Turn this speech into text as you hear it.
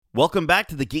Welcome back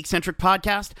to the Geekcentric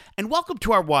Podcast, and welcome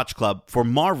to our watch club for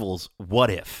Marvel's What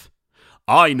If.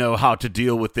 I know how to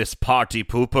deal with this party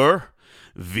pooper.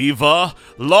 Viva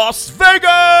Las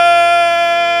Vegas!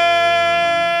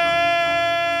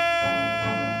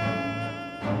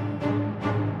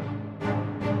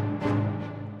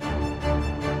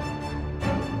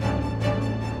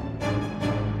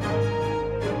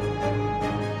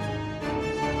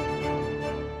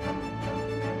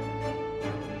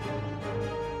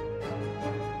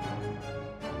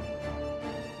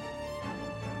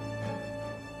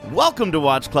 Welcome to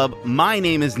Watch Club. My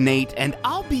name is Nate, and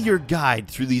I'll be your guide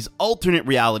through these alternate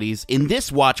realities in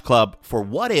this Watch Club for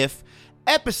What If,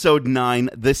 Episode 9,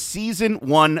 the Season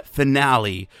 1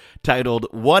 finale, titled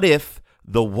What If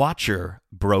the Watcher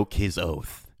Broke His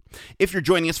Oath. If you're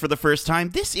joining us for the first time,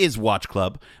 this is Watch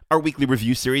Club, our weekly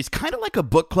review series, kind of like a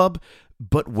book club,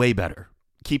 but way better.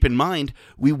 Keep in mind,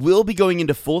 we will be going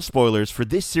into full spoilers for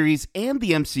this series and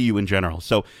the MCU in general,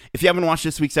 so if you haven't watched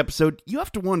this week's episode, you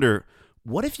have to wonder,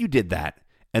 what if you did that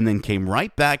and then came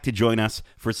right back to join us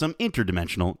for some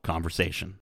interdimensional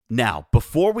conversation? Now,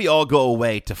 before we all go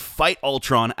away to fight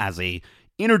Ultron as a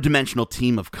interdimensional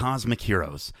team of cosmic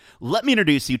heroes, let me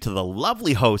introduce you to the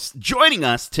lovely hosts joining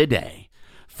us today.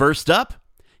 First up,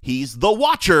 he's the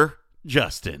Watcher,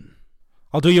 Justin.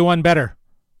 I'll do you one better.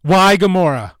 Why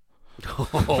Gamora?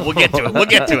 We'll get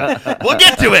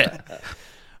to it.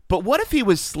 But what if he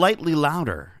was slightly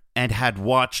louder and had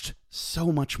watched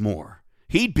so much more?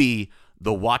 He'd be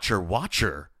the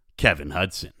Watcher, Kevin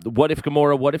Hudson. What if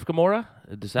Gamora?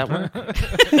 Does that work?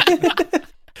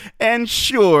 And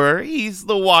sure, he's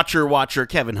the Watcher,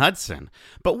 Kevin Hudson.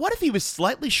 But what if he was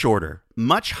slightly shorter,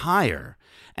 much higher,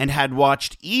 and had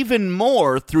watched even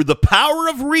more through the power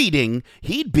of reading?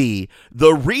 He'd be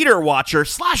the Reader Watcher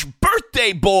 /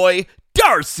 birthday boy,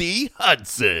 Darcy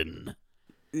Hudson.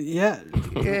 Yeah.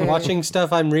 Watching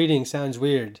stuff I'm reading sounds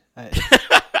weird.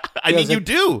 I mean, you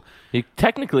do. You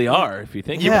technically are, if you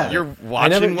think Yeah. about it. You're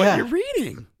watching what you're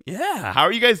reading. Yeah. How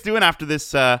are you guys doing after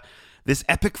this this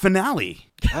epic finale?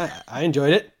 I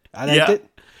enjoyed it. I liked it.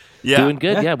 Yeah. Doing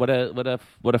good. Yeah. What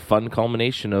a fun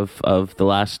culmination of the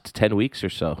last 10 weeks or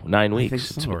so. 9 weeks. I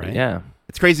think so, right? Yeah.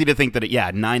 It's crazy to think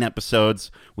that, 9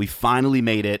 episodes. We finally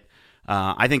made it.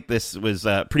 I think this was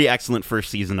a pretty excellent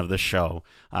first season of the show.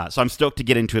 So I'm stoked to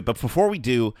get into it. But before we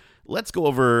do, let's go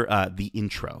over the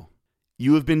intro.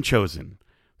 You have been chosen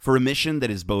for a mission that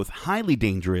is both highly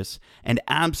dangerous and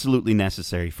absolutely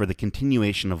necessary for the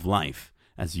continuation of life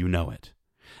as you know it.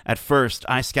 At first,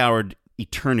 I scoured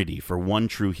eternity for one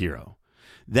true hero.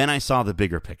 Then I saw the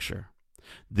bigger picture.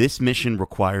 This mission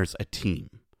requires a team,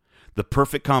 the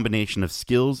perfect combination of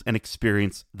skills and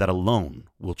experience that alone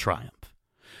will triumph.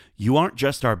 You aren't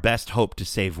just our best hope to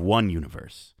save one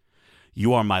universe.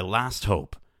 You are my last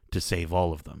hope to save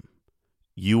all of them.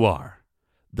 You are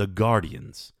the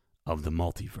Guardians of the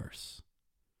Multiverse.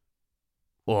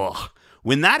 Ugh.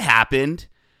 When that happened,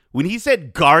 when he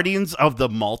said Guardians of the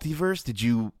Multiverse, did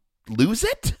you lose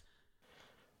it?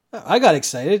 I got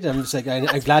excited. I'm just like, I'm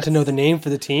glad to know the name for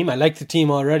the team. I like the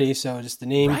team already, so just the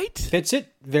name fits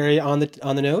it very on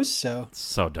the nose. So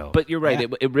dope. But you're right.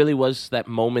 Yeah. It really was that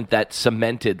moment that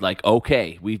cemented, like,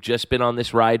 okay, we've just been on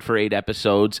this ride for 8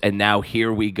 episodes, and now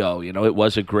here we go. You know, it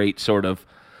was a great sort of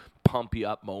pump you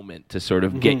up moment to sort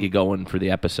of get you going for the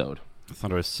episode. I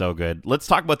thought it was so good. Let's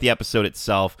talk about the episode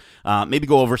itself. Maybe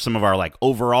go over some of our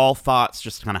overall thoughts,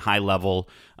 just kind of high level.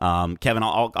 Kevin,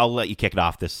 I'll let you kick it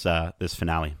off this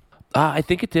finale. I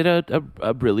think it did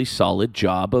a really solid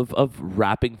job of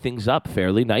wrapping things up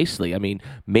fairly nicely. I mean,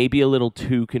 maybe a little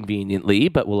too conveniently,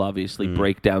 but we'll obviously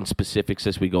break down specifics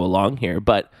as we go along here.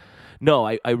 But no,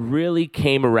 I really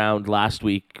came around last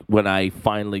week when I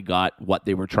finally got what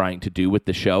they were trying to do with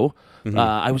the show. Mm-hmm.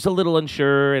 I was a little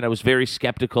unsure, and I was very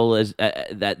skeptical as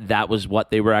that was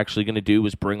what they were actually going to do,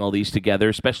 was bring all these together,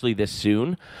 especially this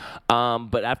soon.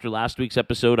 But after last week's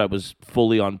episode, I was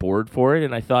fully on board for it,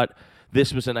 and I thought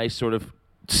this was a nice sort of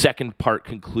second part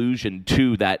conclusion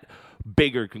to that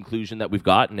bigger conclusion that we've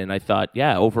gotten. And I thought,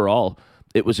 yeah, overall,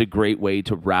 it was a great way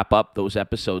to wrap up those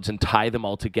episodes and tie them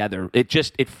all together.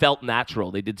 It felt natural.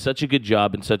 They did such a good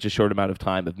job in such a short amount of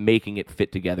time of making it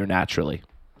fit together naturally.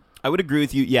 I would agree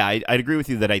with you. Yeah, I'd agree with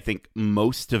you that I think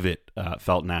most of it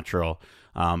felt natural.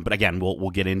 But again,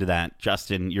 we'll get into that.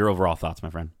 Justin, your overall thoughts, my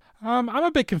friend? I'm a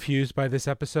bit confused by this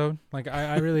episode. Like,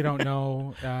 I really don't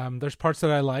know. There's parts that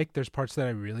I like. There's parts that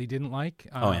I really didn't like.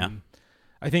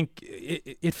 I think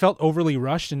it felt overly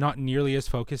rushed and not nearly as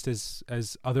focused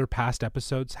as other past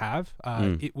episodes have.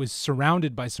 It was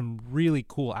surrounded by some really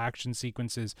cool action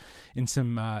sequences and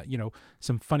some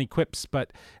some funny quips,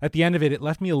 but at the end of it, it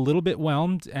left me a little bit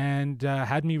whelmed and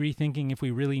had me rethinking if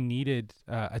we really needed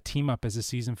a team up as a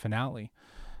season finale.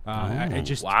 It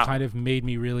just kind of made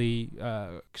me really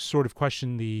sort of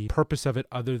question the purpose of it,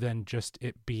 other than just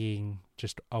it being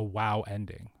just a wow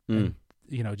ending. And,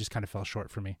 just kind of fell short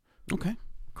for me. Okay.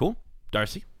 Cool.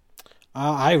 Darcy?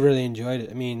 I really enjoyed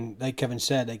it. I mean, like Kevin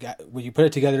said, when you put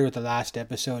it together with the last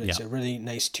episode, it's a really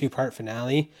nice 2-part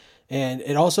finale. And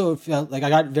it also felt like I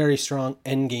got very strong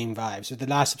endgame vibes. With the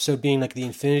last episode being like the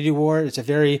Infinity War, it's a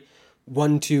very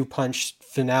 1-2 punch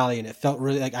finale. And it felt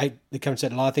really like Kevin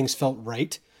said, a lot of things felt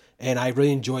right. And I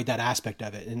really enjoyed that aspect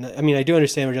of it. And I mean, I do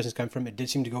understand where Justin's coming from. It did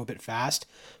seem to go a bit fast.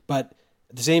 But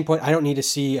at the same point, I don't need to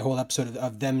see a whole episode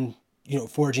of them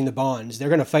forging the bonds. They're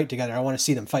going to fight together. I want to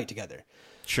see them fight together.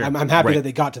 Sure. I'm happy that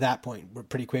they got to that point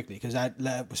pretty quickly, because that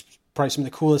was probably some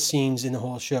of the coolest scenes in the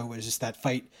whole show, was just that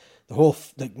fight, the whole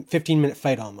 15-minute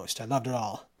fight almost. I loved it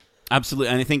all. Absolutely.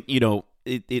 And I think,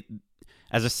 it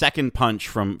as a second punch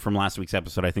from last week's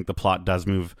episode, I think the plot does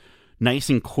move nice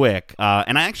and quick.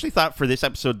 And I actually thought for this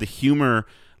episode, the humor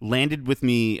landed with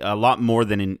me a lot more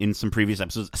than in some previous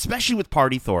episodes, especially with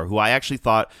Party Thor, who I actually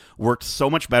thought worked so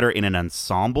much better in an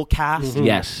ensemble cast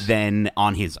than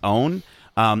on his own.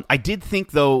 I did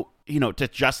think, though, to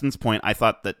Justin's point, I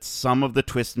thought that some of the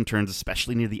twists and turns,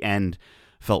 especially near the end,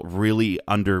 felt really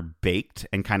underbaked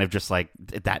and kind of just like,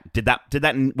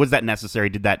 was that necessary?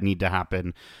 Did that need to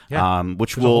happen? Yeah,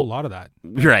 which there's a whole lot of that.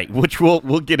 Right, which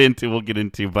we'll get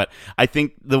into. But I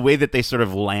think the way that they sort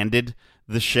of landed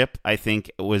the ship, I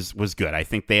think was good. I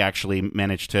think they actually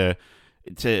managed to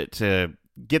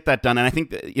get that done. And I think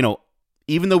that,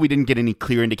 even though we didn't get any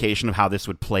clear indication of how this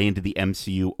would play into the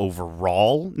MCU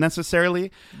overall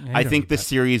necessarily, I think the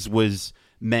series was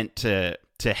meant to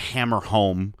hammer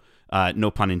home, no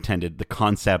pun intended, the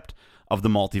concept of the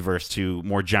multiverse to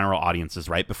more general audiences,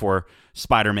 right? Before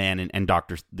Spider-Man and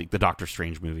the Doctor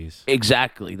Strange movies.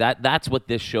 Exactly. That's what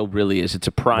this show really is. It's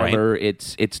a primer.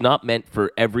 Right. It's not meant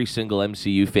for every single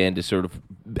MCU fan to sort of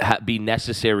be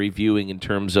necessary viewing in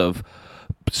terms of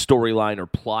storyline or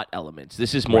plot elements.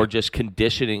 This is more just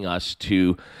conditioning us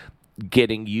to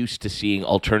getting used to seeing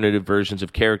alternative versions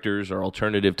of characters or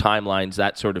alternative timelines,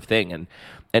 that sort of thing. And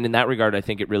in that regard, I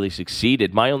think it really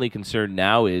succeeded. My only concern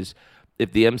now is,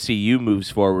 if the MCU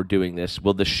moves forward doing this,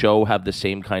 will the show have the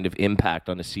same kind of impact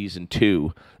on a season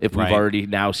 2 if we've already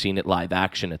now seen it live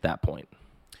action at that point?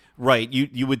 Right.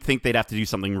 You would think they'd have to do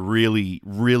something really,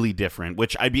 really different,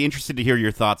 which I'd be interested to hear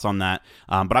your thoughts on that.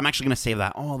 But I'm actually going to save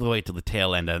that all the way to the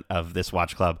tail end of this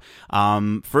Watch Club.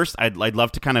 First, I'd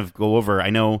love to kind of go over, I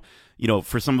know,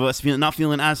 for some of us not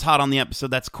feeling as hot on the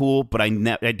episode, that's cool, but I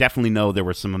definitely know there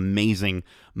were some amazing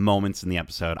moments in the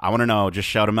episode. I want to know, just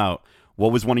shout them out.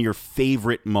 What was one of your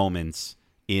favorite moments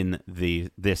in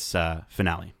this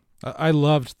finale? I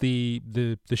loved the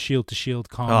shield to shield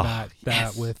combat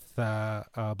with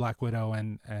Black Widow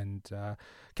and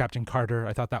Captain Carter.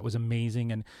 I thought that was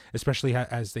amazing, and especially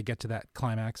as they get to that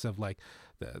climax of like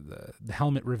the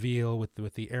helmet reveal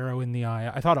with the arrow in the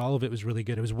eye. I thought all of it was really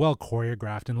good. It was well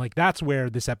choreographed, and like that's where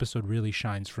this episode really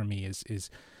shines for me is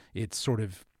its sort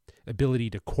of ability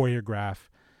to choreograph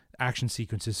action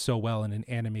sequences so well in an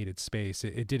animated space.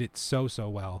 It did it so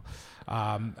well.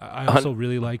 I also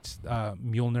really liked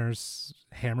Mjolnir's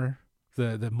hammer,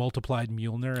 the multiplied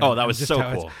Mjolnir. Oh, that was so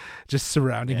cool. Just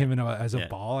surrounding him as a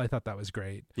ball. I thought that was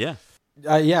great. Yeah.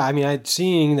 I mean,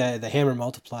 seeing the hammer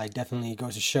multiplied definitely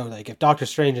goes to show, like, if Doctor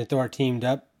Strange and Thor teamed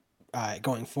up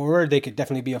going forward, they could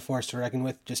definitely be a force to reckon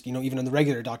with, just, even on the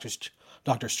regular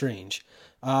Doctor Strange.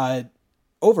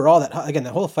 Overall, that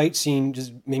whole fight scene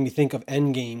just made me think of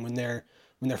Endgame when they're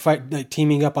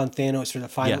teaming up on Thanos for the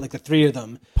final, like the three of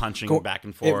them punching back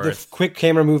and forth, the quick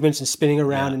camera movements and spinning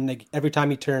around, and like every time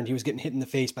he turned, he was getting hit in the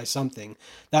face by something.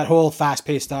 That whole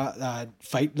fast-paced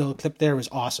fight little clip there was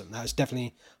awesome. That was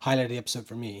definitely highlighted the episode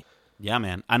for me. Yeah,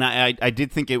 man. And I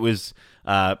did think it was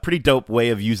a pretty dope way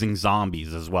of using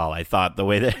zombies as well. I thought the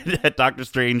way that Doctor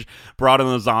Strange brought in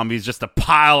those zombies just to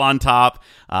pile on top.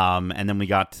 And then we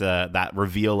got that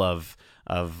reveal of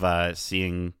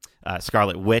seeing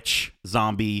Scarlet Witch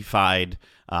zombie-fied,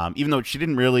 even though she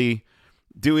didn't really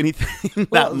do anything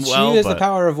that well. She has the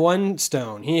power of one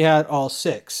stone. He had all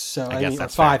six. So I mean, or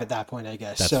five fair. At that point, I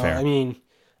guess. That's so, fair. I mean,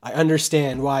 I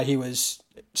understand why he was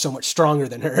so much stronger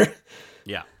than her.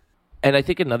 Yeah. And I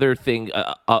think another thing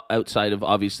outside of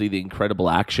obviously the incredible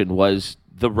action was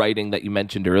the writing that you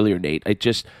mentioned earlier, Nate.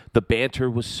 The banter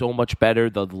was so much better.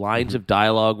 The lines of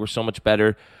dialogue were so much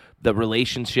better. the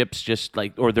relationships just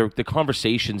like, or the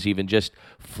conversations even just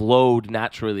flowed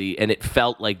naturally, and it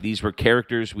felt like these were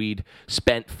characters we'd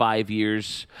spent 5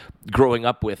 years growing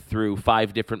up with through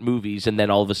 5 different movies, and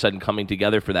then all of a sudden coming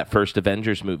together for that first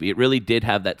Avengers movie. It really did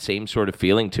have that same sort of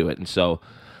feeling to it, and so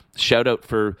shout out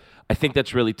for, I think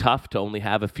that's really tough to only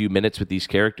have a few minutes with these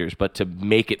characters, but to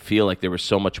make it feel like there was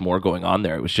so much more going on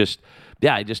there. It was just,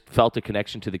 yeah, I just felt a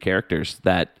connection to the characters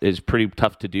that is pretty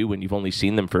tough to do when you've only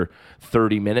seen them for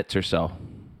 30 minutes or so.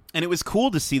 And it was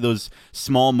cool to see those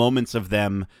small moments of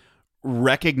them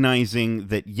recognizing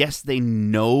that, yes, they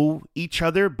know each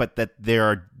other, but that there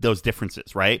are those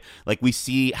differences, right? Like we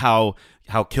see how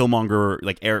Killmonger,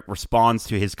 like Eric, responds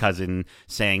to his cousin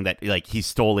saying that like he's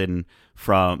stolen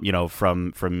from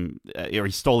or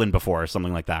he's stolen before or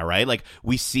something like that, right? Like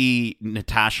we see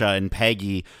Natasha and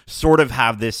Peggy sort of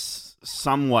have this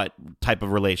somewhat type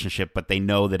of relationship, but they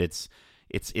know that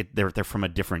they're from a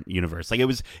different universe. Like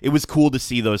it was cool to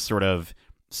see those sort of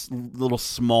little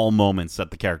small moments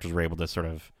that the characters were able to sort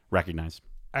of recognize.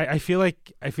 I feel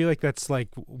like that's like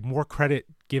more credit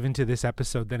given to this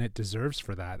episode than it deserves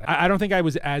for that. I don't think I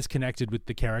was as connected with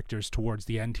the characters towards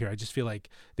the end here. I just feel like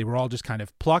they were all just kind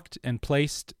of plucked and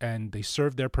placed, and they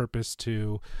served their purpose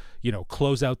to,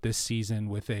 close out this season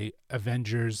with a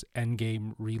Avengers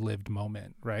Endgame relived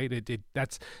moment, right?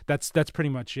 That's pretty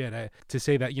much it. To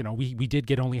say that, we did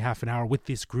get only half an hour with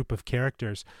this group of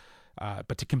characters,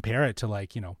 but to compare it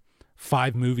to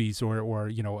 5 movies or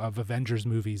of Avengers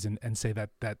movies and say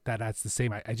that's the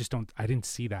same. I didn't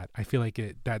see that. I feel like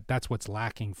that's what's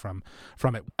lacking from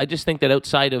it. I just think that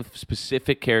outside of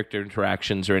specific character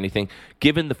interactions or anything,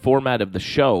 given the format of the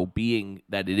show being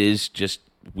that it is just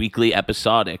weekly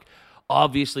episodic,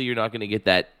 obviously you're not going to get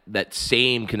that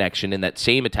same connection and that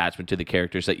same attachment to the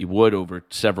characters that you would over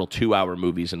several 2-hour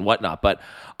movies and whatnot. But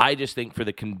I just think for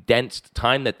the condensed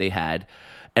time that they had,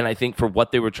 and I think for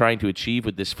what they were trying to achieve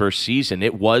with this first season,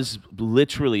 it was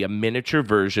literally a miniature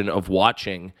version of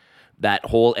watching that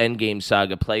whole Endgame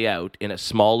saga play out in a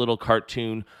small little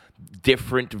cartoon,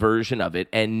 different version of it.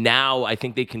 And now I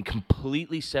think they can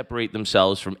completely separate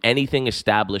themselves from anything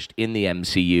established in the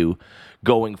MCU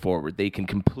going forward. They can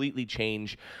completely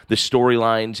change the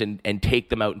storylines and take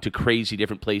them out into crazy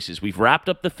different places. We've wrapped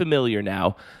up the familiar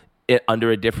now under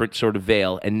a different sort of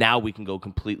veil, and now we can go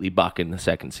completely buck in the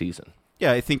second season.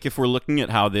 Yeah, I think if we're looking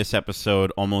at how this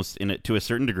episode, almost to a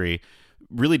certain degree,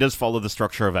 really does follow the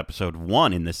structure of episode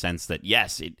 1 in the sense that,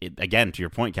 yes, it again, to your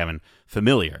point, Kevin,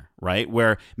 familiar, right?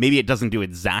 Where maybe it doesn't do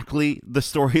exactly the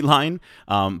storyline,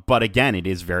 but again, it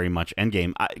is very much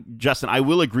Endgame. Justin, I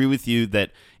will agree with you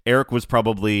that Eric was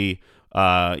probably,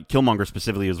 Killmonger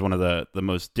specifically, was one of the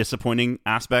most disappointing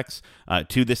aspects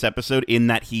to this episode, in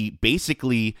that he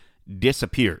basically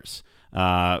disappears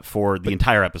for the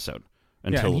entire episode.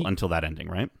 Until that ending,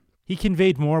 right? He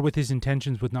conveyed more with his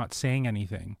intentions with not saying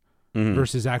anything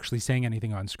versus actually saying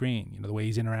anything on screen. The way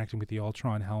he's interacting with the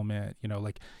Ultron helmet.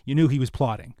 You knew he was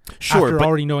plotting. Sure, after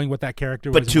already knowing what that character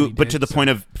was. But to the point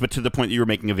that you were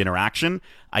making of interaction,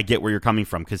 I get where you're coming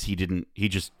from, because he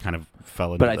just kind of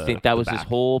fell into. But I think that was his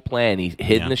whole plan. He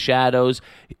hid in the shadows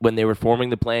when they were forming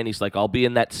the plan. He's like, I'll be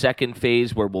in that second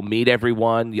phase where we'll meet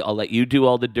everyone. I'll let you do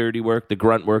all the dirty work, the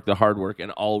grunt work, the hard work,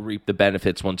 and I'll reap the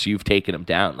benefits once you've taken him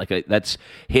down. That's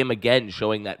him again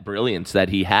showing that brilliance that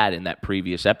he had in that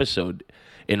previous episode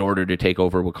in order to take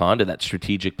over Wakanda, that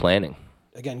strategic planning.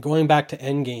 Again, going back to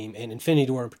Endgame and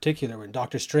Infinity War in particular, when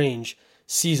Doctor Strange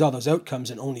sees all those outcomes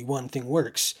and only one thing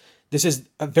works, this is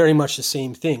very much the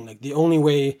same thing. The only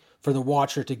way for the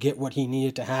Watcher to get what he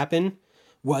needed to happen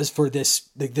was for this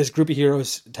group of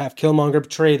heroes to have Killmonger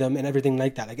betray them and everything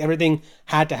like that. Everything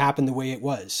had to happen the way it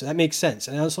was. So that makes sense.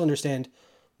 And I also understand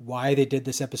why they did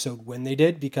this episode when they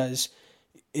did, because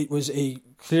it was a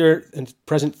clear and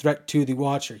present threat to the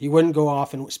Watcher. He wouldn't go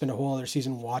off and spend a whole other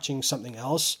season watching something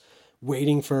else,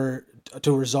 waiting to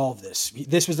resolve this.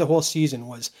 This was the whole season,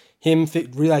 was him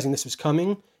realizing this was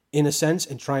coming, in a sense,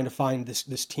 and trying to find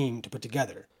this team to put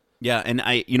together. Yeah, and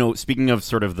speaking of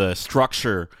sort of the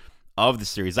structure of the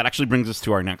series, that actually brings us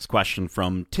to our next question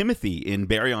from Timothy in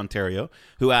Barrie, Ontario,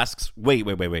 who asks, wait.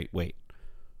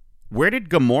 Where did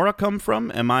Gamora come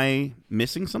from? Am I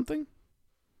missing something?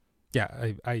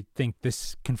 Yeah, I think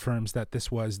this confirms that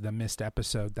this was the missed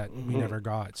episode that we never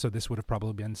got. So this would have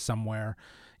probably been somewhere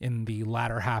in the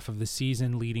latter half of the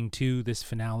season leading to this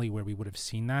finale where we would have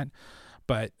seen that.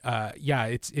 But I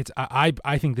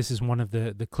think this is one of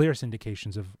the clearest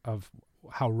indications of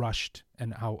how rushed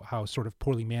and how sort of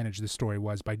poorly managed the story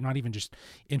was by not even just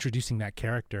introducing that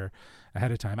character ahead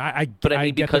of time. But I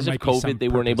mean, because of COVID, they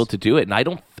weren't able to do it, and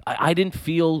I didn't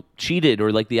feel cheated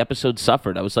or like the episode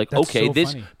suffered. I was like, That's okay, so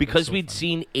this funny. because That's so we'd funny.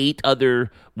 seen 8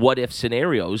 other what if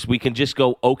scenarios, we can just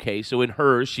go, okay, so in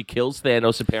hers, she kills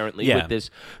Thanos apparently Yeah. with this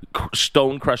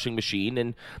stone crushing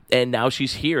machine, and now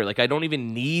she's here. Like, I don't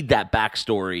even need that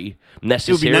backstory It would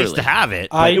necessarily. be nice to have it.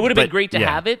 It would have been but- great to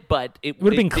yeah. have it, but it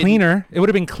would have been didn't- cleaner. It would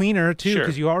have been cleaner too, Sure.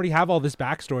 because you already have all this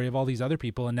backstory of all these other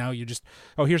people, and now you just,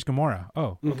 oh, here's Gamora.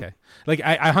 Oh, okay. Like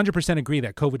I 100% agree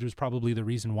that COVID was probably the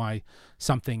reason why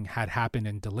something had happened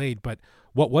and delayed. But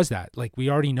what was that? Like, we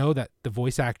already know that the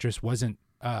voice actress wasn't,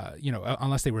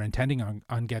 unless they were intending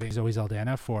on getting Zoe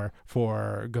Saldana for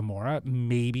Gamora.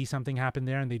 Maybe something happened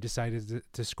there and they decided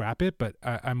to scrap it. But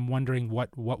I'm wondering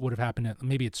what would have happened.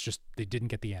 Maybe it's just they didn't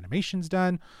get the animations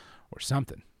done or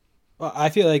something. Well, I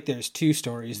feel like there's 2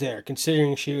 stories there,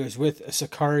 considering she was with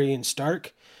Sakari and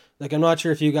Stark. Like, I'm not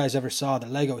sure if you guys ever saw the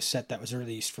Lego set that was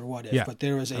released for What If, Yeah. but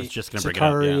there was I a was just gonna bring it up,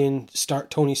 Sakari yeah.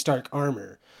 and Tony Stark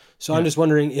armor. So I'm just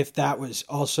wondering if that was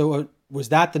also was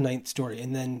that the 9th story,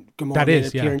 and then Gamora That made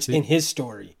is, an yeah. appearance in his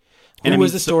story. And Who I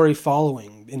was mean, the so- story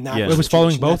following in that? Yeah. It was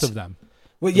following situation? both of them.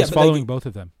 Well, It yeah, was but like, following both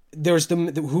of them. there's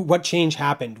what change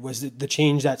happened? Was it the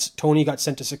change that Tony got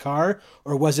sent to Sakaar,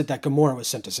 or was it that Gamora was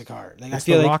sent to Sakaar? Like, It's I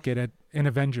feel the like rocket in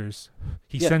Avengers.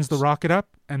 He Yeah. sends the rocket up,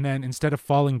 and then instead of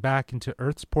falling back into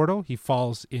Earth's portal, he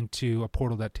falls into a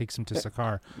portal that takes him to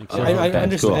Sakaar. So I that's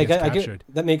understand. cool. I Gets get captured.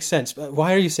 that makes sense. But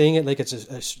why are you saying it like it's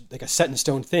like a set in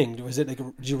stone thing? Was it like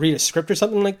did you read a script or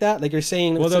something like that? Like you're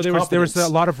saying. Well, with though such there was a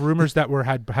confidence. lot of rumors that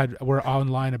were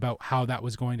online about how that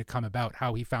was going to come about,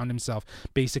 how he found himself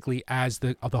basically as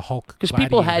the Hulk. Because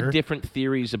people had gladiator. different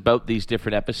theories about these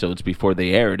different episodes before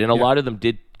they aired, and a lot of them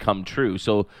did come true.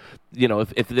 So,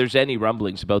 if there's any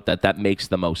rumblings about that, that makes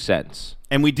the most sense.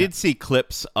 And we did see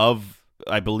clips of,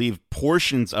 I believe,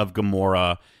 portions of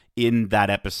Gamora in that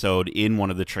episode in one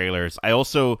of the trailers. I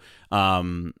also, I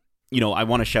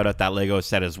want to shout out that Lego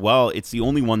set as well. It's the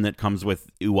only one that comes with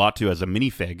Uatu as a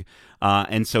minifig.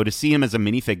 And so to see him as a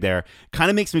minifig there kind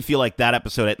of makes me feel like that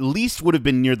episode at least would have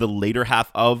been near the later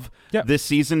half of Yep. this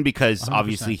season, because 100%.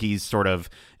 obviously he's sort of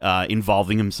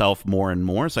involving himself more and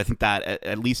more. So I think that,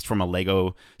 at least from a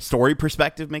Lego story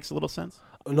perspective, makes a little sense.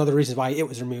 Another reason why it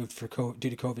was removed due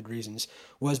to COVID reasons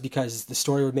was because the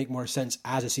story would make more sense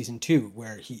as a season 2,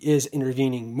 where he is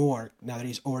intervening more now that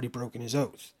he's already broken his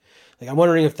oath. Like, I'm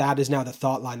wondering if that is now the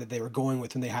thought line that they were going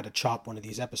with when they had to chop one of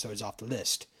these episodes off the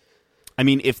list. I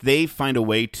mean, if they find a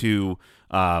way to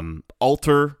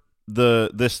alter the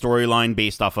storyline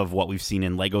based off of what we've seen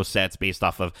in Lego sets, based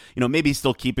off of, maybe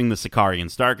still keeping the Sakari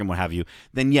and Stark and what have you,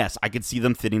 then yes, I could see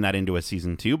them fitting that into a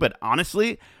season 2. But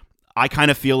honestly, I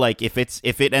kind of feel like if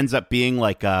it ends up being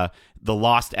like the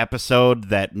lost episode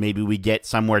that maybe we get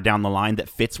somewhere down the line that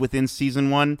fits within season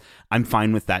 1, I'm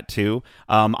fine with that too.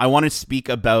 I want us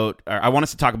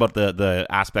to talk about the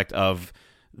aspect of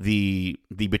the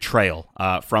betrayal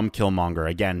from Killmonger.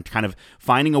 Again, kind of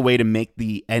finding a way to make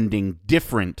the ending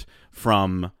different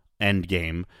from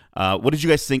Endgame. What did you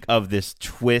guys think of this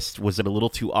twist? Was it a little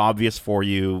too obvious for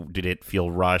you? Did it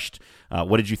feel rushed?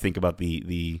 What did you think about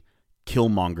the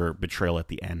Killmonger betrayal at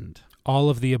the end? All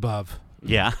of the above.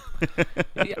 Yeah,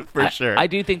 for sure. I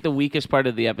do think the weakest part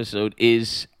of the episode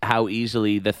is how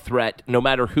easily the threat, no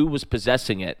matter who was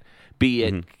possessing it, be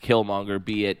it Killmonger,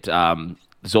 be it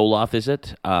Zoloft, is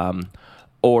it?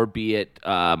 Or be it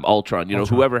Ultron,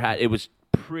 whoever had it, was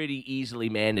pretty easily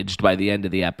managed by the end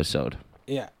of the episode.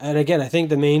 Yeah, and again, I think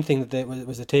the main thing that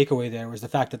was the takeaway there was the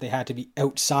fact that they had to be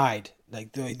outside.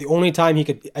 Like the only time he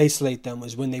could isolate them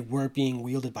was when they weren't being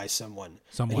wielded by someone.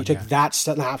 And he took that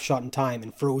snapshot in time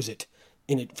and froze it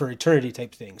in it for eternity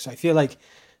type thing. So I feel like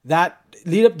that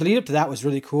the lead up to that was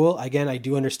really cool. Again, I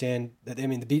do understand that. I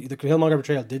mean, the Killmonger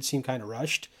betrayal did seem kind of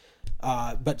rushed.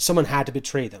 But someone had to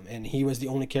betray them, and he was the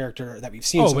only character that we've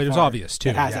seen. Oh, so but it was far obvious too.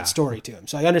 that has that story to him.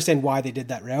 So I understand why they did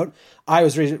that route. I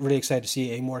was really, really excited to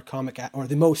see a more comic or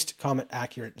the most comic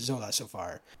accurate Zola so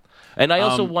far. And I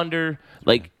also wonder,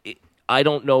 I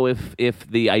don't know if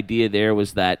the idea there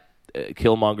was that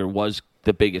Killmonger was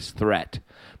the biggest threat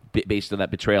based on that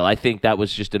betrayal. I think that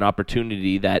was just an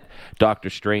opportunity that Doctor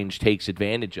Strange takes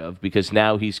advantage of, because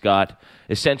now he's got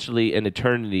essentially an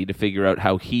eternity to figure out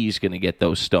how he's going to get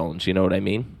those stones. You know what I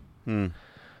mean?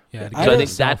 Yeah. So I think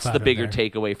that's the bigger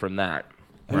takeaway from that.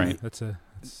 Right. That's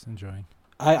enjoying.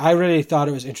 I really thought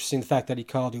it was interesting the fact that he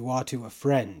called Uatu a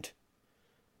friend.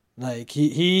 Like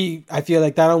he I feel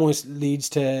like that almost leads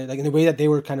to, like, in the way that they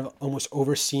were kind of almost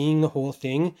overseeing the whole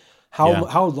thing.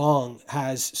 How long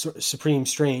has Supreme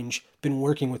Strange been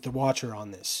working with the Watcher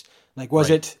on this? Like, was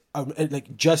it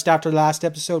like just after the last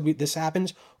episode this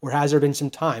happens, or has there been some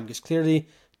time? Because clearly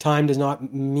time does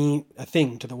not mean a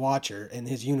thing to the Watcher in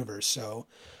his universe. So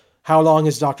how long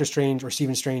has Doctor Strange or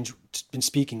Stephen Strange been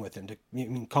speaking with him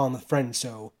to call him a friend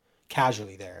so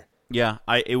casually there? Yeah,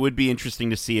 it would be interesting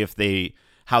to see if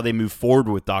how they move forward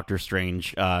with Doctor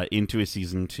Strange into a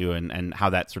season 2 and how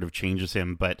that sort of changes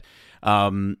him. But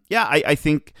I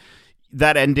think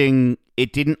that ending,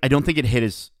 I don't think it hit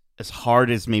as hard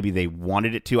as maybe they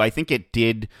wanted it to. I think it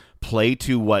did play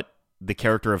to what the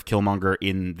character of Killmonger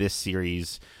in this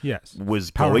series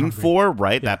was going for,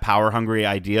 right? Yeah. That power-hungry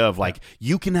idea of like,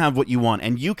 you can have what you want,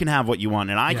 and you can have what you want,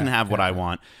 and I can have what I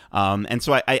want. And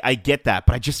so I get that,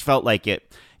 but I just felt like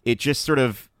it just sort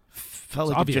of felt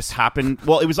like obvious. It just happened.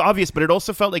 Well, it was obvious, but it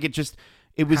also felt like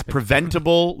it was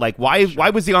preventable. Like, why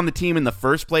was he on the team in the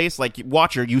first place? Like,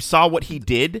 Watcher, you saw what he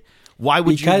did. Why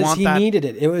would you want that? Because he needed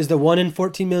it. It was the 1 in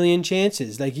 14 million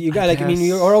chances. Like, you got,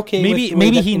 you're okay.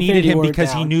 Maybe he needed him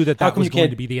because he knew that was going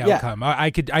to be the outcome.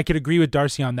 I could agree with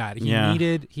Darcy on that. He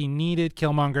needed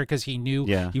Killmonger because he knew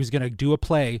he was going to do a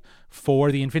play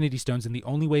for the Infinity Stones, and the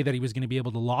only way that he was going to be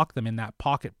able to lock them in that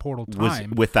pocket portal time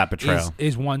was with that betrayal.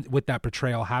 Is one with that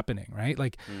betrayal happening, right?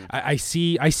 Like, I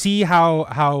see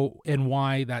how and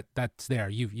why that's there.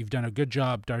 You've done a good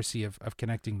job, Darcy, of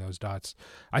connecting those dots.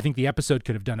 I think the episode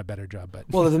could have done a better job. But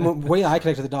well, the way I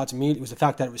connected the dots immediately was the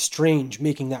fact that it was Strange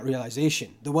making that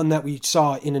realization. The one that we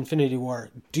saw in Infinity War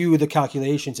do the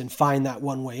calculations and find that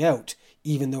one way out,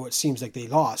 even though it seems like they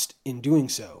lost in doing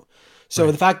so. So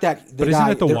the fact that isn't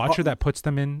it the Watcher that puts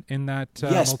them in that?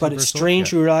 Yes, but it's Strange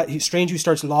who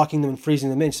starts locking them and freezing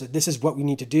them in. So this is what we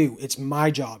need to do. It's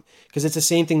my job, because it's the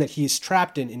same thing that he's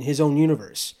trapped in his own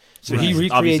universe. So he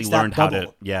recreates that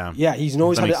bubble. He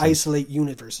knows how to isolate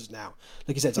universes now.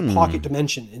 Like you said, it's a pocket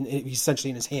dimension, and he's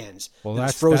essentially in his hands. Well,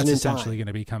 that's frozen that's essentially going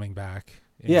to be coming back.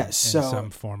 In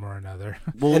some form or another.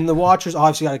 And the Watcher's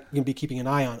obviously got to be keeping an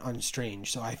eye on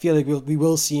Strange. So I feel like we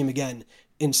will see him again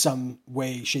in some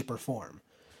way, shape, or form.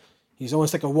 He's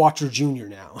almost like a Watcher Junior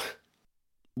now.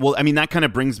 Well, I mean, that kind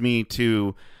of brings me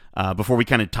to before we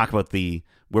kind of talk about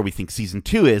where we think season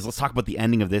 2 is, let's talk about the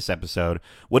ending of this episode.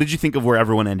 What did you think of where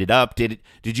everyone ended up? Did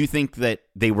you think that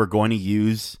they were going to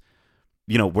use,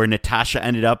 where Natasha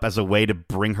ended up as a way to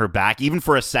bring her back, even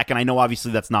for a second? I know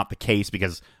obviously that's not the case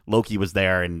because Loki was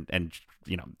there and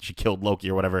she killed Loki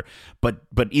or whatever. But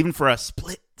even for a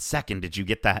split second, did you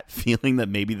get that feeling that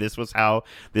maybe this was how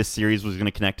this series was going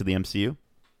to connect to the MCU?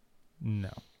 No.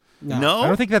 No, I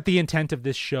don't think that the intent of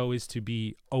this show is to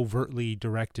be overtly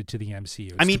directed to the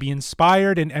MCU. It's to be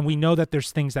inspired, and we know that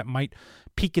there's things that might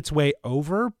peek its way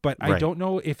over, but I don't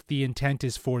know if the intent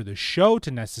is for the show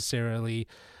to necessarily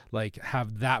like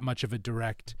have that much of a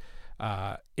direct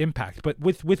impact. But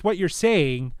with what you're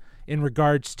saying in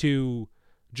regards to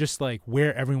just like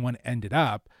where everyone ended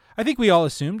up, I think we all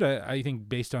assumed. I think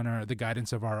based on the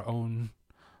guidance of our own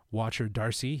Watcher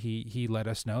Darcy, he let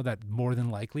us know that more than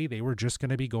likely they were just going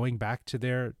to be going back to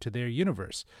their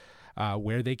universe,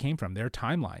 where they came from, their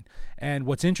timeline. And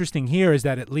what's interesting here is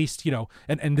that at least,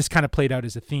 and this kind of played out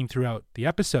as a theme throughout the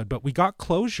episode, but we got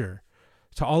closure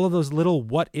to all of those little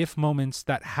what if moments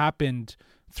that happened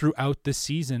throughout the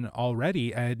season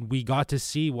already, and we got to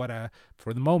see what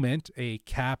for the moment a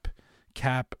Cap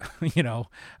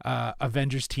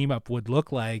Avengers team up would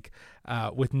look like,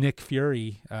 with Nick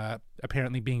Fury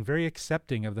apparently being very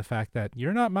accepting of the fact that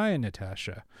you're not my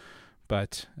Natasha,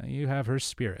 but you have her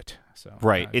spirit. So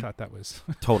I thought that was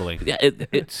totally. Yeah,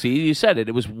 see, you said it.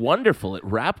 It was wonderful. It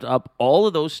wrapped up all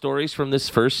of those stories from this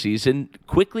first season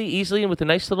quickly, easily, and with a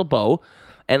nice little bow.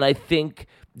 And I think,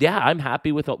 I'm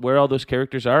happy with where all those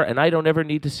characters are, and I don't ever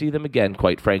need to see them again,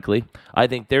 quite frankly. I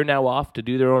think they're now off to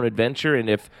do their own adventure, and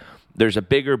if there's a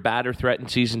bigger, badder threat in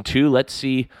season 2, let's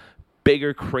see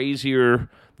bigger, crazier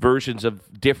versions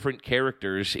of different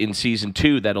characters in season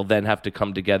 2 that'll then have to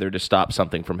come together to stop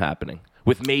something from happening,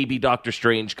 with maybe Doctor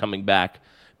Strange coming back,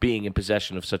 being in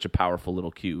possession of such a powerful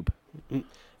little cube.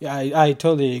 Yeah, I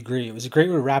totally agree. It was a great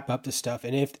way to wrap up this stuff.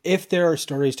 And if there are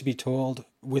stories to be told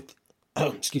with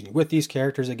with these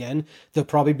characters again, they'll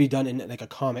probably be done in like a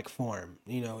comic form.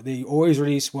 They always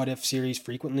release what if series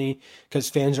frequently because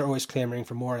fans are always clamoring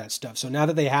for more of that stuff. So now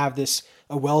that they have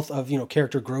a wealth of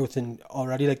character growth and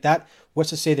already like that, what's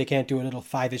to say they can't do a little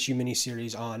 5-issue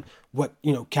miniseries on what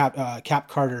Cap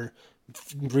Carter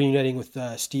reuniting with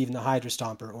Steve and the Hydra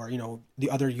Stomper, or the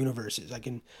other universes.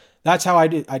 That's how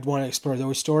I'd want to explore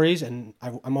those stories, and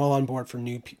I'm all on board for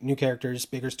new characters,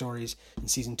 bigger stories in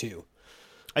season 2.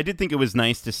 I did think it was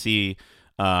nice to see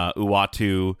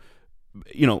Uatu,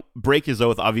 break his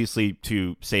oath, obviously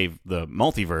to save the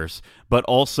multiverse, but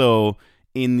also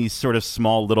in these sort of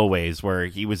small little ways where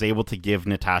he was able to give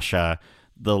Natasha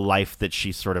the life that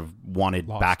she sort of wanted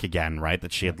back again, right?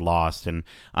 That she had lost. And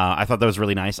I thought that was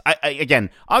really nice. Again,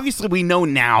 obviously we know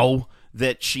now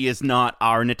that she is not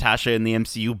our Natasha in the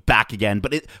MCU back again,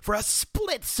 but for a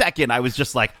split second, I was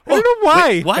just like, I don't know why.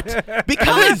 Wait, what?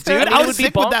 Because, dude, how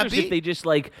sick would that be? If they just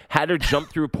like had her jump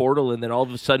through a portal and then all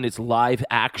of a sudden it's live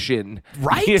action,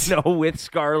 right? With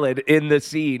Scarlet in the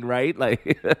scene, right?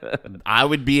 Like, I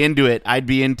would be into it. I'd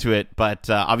be into it, but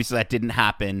obviously that didn't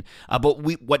happen. But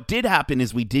what did happen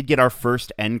is we did get our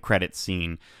first end credit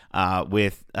scene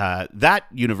with that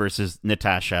universe's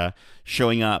Natasha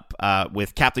showing up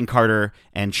with Captain Carter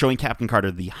and showing Captain Carter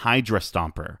the Hydra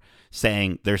Stomper,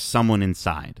 saying there's someone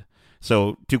inside.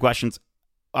 So 2 questions.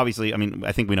 Obviously, I mean,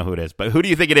 I think we know who it is, but who do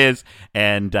you think it is,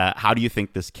 and how do you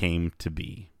think this came to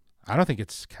be? I don't think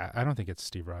it's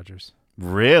Steve Rogers.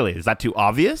 Really? Is that too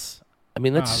obvious? I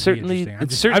mean, that's certainly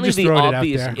the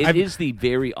obvious. It is the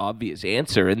very obvious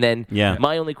answer. And then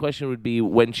my only question would be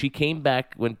when she came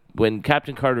back, when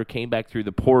Captain Carter came back through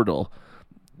the portal,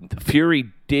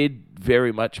 Fury did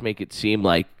very much make it seem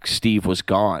like Steve was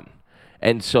gone.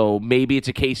 And so maybe it's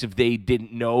a case of they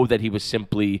didn't know that he was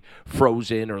simply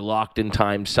frozen or locked in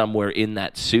time somewhere in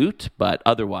that suit. But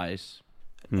otherwise,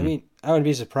 I mean, I wouldn't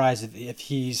be surprised if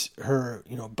he's her,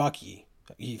 Bucky.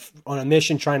 He on a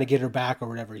mission trying to get her back or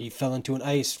whatever. He fell into an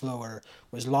ice floe or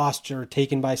was lost or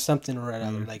taken by something or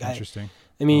whatever. Interesting.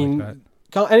 I mean,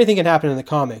 anything can happen in the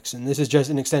comics, and this is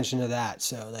just an extension of that.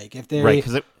 So, like, if they right,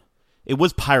 because it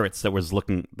was pirates that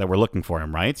were looking for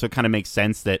him, right? So it kind of makes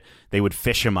sense that they would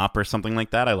fish him up or something like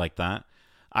that. I like that.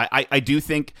 I do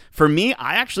think for me,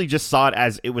 I actually just saw it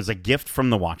as it was a gift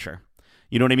from the Watcher.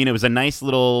 You know what I mean? It was a nice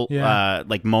little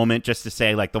like moment just to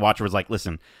say, like, the Watcher was like,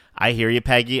 listen, I hear you,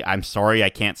 Peggy. I'm sorry I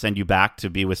can't send you back to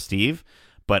be with Steve.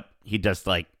 But he just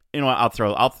like,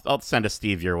 I'll send a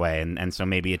Steve your way. And so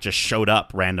maybe it just showed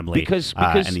up randomly because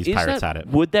and these pirates had it.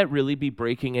 Would that really be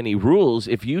breaking any rules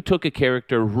if you took a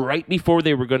character right before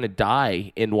they were going to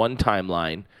die in one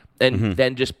timeline and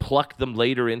then just pluck them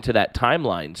later into that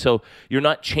timeline? So you're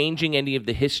not changing any of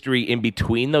the history in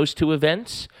between those two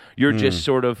events. You're just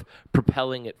sort of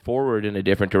propelling it forward in a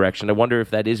different direction. I wonder if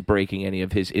that is breaking any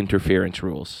of his interference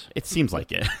rules. It seems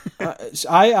like it.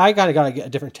 I kind of got a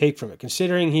different take from it,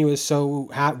 considering he was so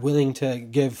willing to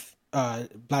give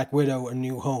Black Widow a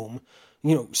new home.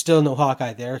 Still no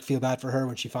Hawkeye there. I feel bad for her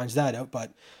when she finds that out,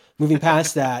 but moving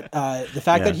past that, the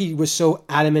fact that he was so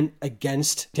adamant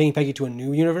against taking Peggy to a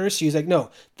new universe, he was like,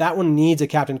 no, that one needs a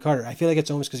Captain Carter. I feel like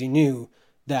it's almost because he knew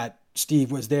that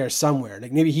Steve was there somewhere.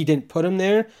 Like, maybe he didn't put him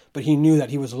there, but he knew that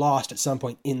he was lost at some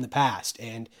point in the past.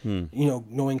 And,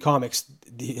 knowing comics,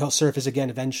 he'll surface again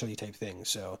eventually type thing.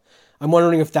 So I'm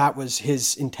wondering if that was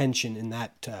his intention in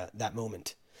that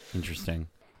moment. Interesting.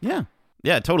 Yeah.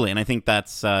 Yeah, totally. And I think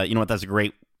that's, that's a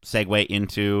great segue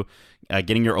into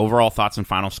getting your overall thoughts and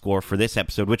final score for this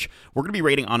episode, which we're going to be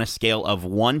rating on a scale of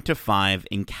 1 to 5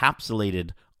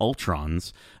 encapsulated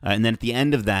Ultrons. And then at the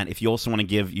end of that, if you also want to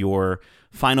give your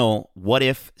final What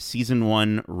If Season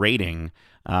 1 rating,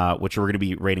 which we're going to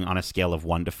be rating on a scale of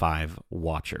 1 to 5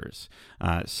 Watchers.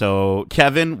 So,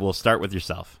 Kevin, we'll start with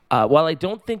yourself. While I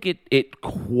don't think it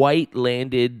quite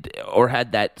landed or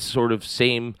had that sort of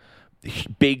same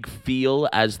big feel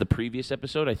as the previous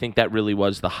episode, I think that really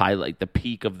was the highlight, the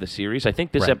peak of the series. I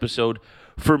think this episode,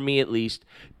 for me at least,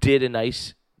 did a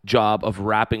nice job of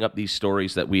wrapping up these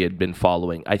stories that we had been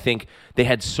following. I think they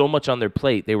had so much on their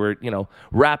plate. They were,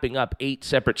 wrapping up 8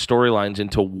 separate storylines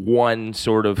into one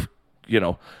sort of,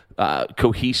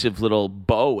 cohesive little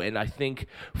bow. And I think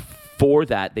for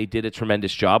that, they did a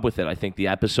tremendous job with it. I think the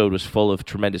episode was full of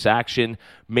tremendous action,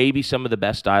 maybe some of the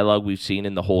best dialogue we've seen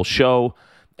in the whole show.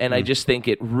 And I just think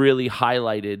it really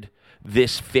highlighted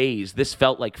this phase. This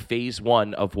felt like phase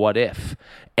 1 of What If.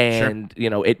 And,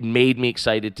 it made me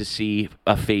excited to see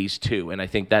a phase 2. And I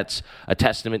think that's a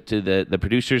testament to the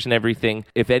producers and everything.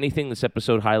 If anything, this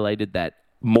episode highlighted that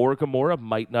more Gamora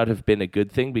might not have been a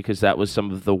good thing, because that was some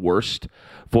of the worst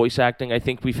voice acting I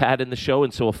think we've had in the show.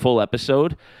 And so a full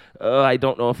episode, I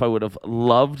don't know if I would have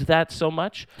loved that so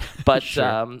much. But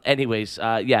anyways,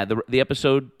 the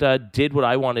episode did what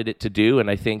I wanted it to do. And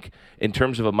I think in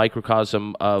terms of a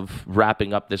microcosm of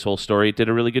wrapping up this whole story, it did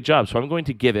a really good job. So I'm going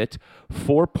to give it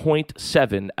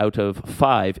 4.7 out of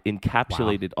 5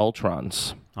 encapsulated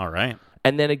Ultrons. All right.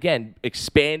 And then again,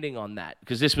 expanding on that,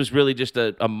 because this was really just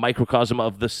a microcosm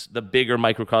of the bigger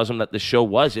microcosm that the show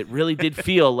was. It really did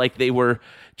feel like they were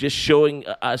just showing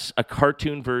us a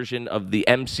cartoon version of the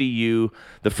MCU,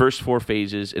 the first 4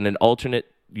 phases, in an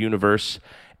alternate universe.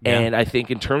 Yeah. And I think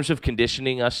in terms of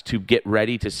conditioning us to get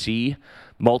ready to see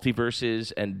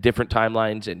multiverses and different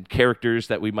timelines and characters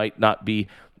that we might not be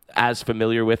as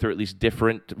familiar with, or at least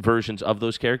different versions of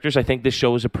those characters. I think this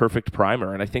show is a perfect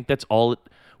primer, and I think that's all it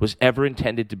was ever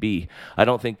intended to be. I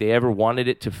don't think they ever wanted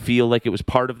it to feel like it was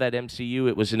part of that MCU.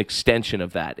 It was an extension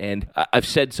of that. And I've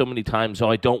said so many times,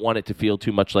 I don't want it to feel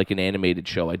too much like an animated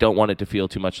show. I don't want it to feel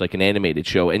too much like an animated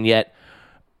show. And yet,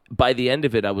 by the end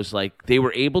of it, I was like, they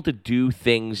were able to do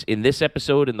things in this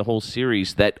episode and the whole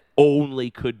series that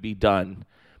only could be done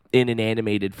in an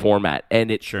animated format,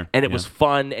 and it was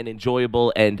fun and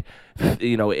enjoyable, and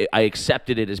I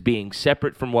accepted it as being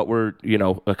separate from what we're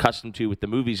accustomed to with the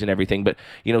movies and everything. But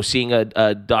seeing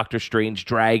a Doctor Strange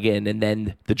dragon and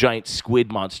then the giant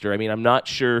squid monster, I mean, I'm not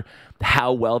sure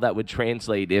how well that would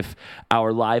translate if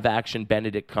our live action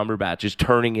Benedict Cumberbatch is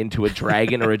turning into a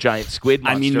dragon or a giant squid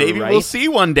monster. I mean, maybe we'll see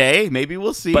one day. Maybe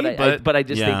we'll see. But I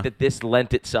just think that this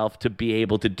lent itself to be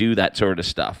able to do that sort of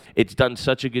stuff. It's done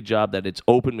such a good job that it's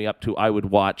opened me up to, I would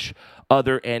watch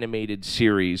other animated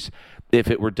series if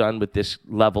it were done with this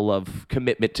level of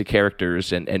commitment to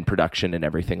characters and production and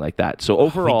everything like that. So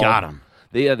overall, we got them.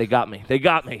 Yeah, they got me.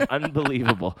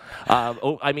 Unbelievable.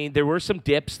 I mean, there were some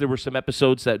dips. There were some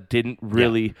episodes that didn't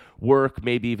really work,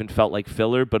 maybe even felt like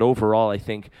filler. But overall, I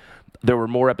think there were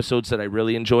more episodes that I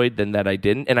really enjoyed than that I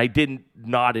didn't. And I didn't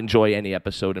not enjoy any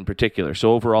episode in particular.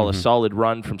 So overall, a solid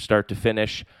run from start to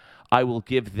finish. I will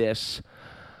give this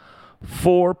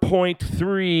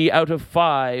 4.3 out of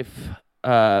 5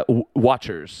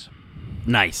 watchers.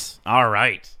 Nice. All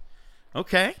right.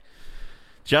 Okay.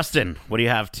 Justin, what do you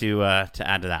have to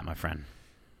add to that, my friend?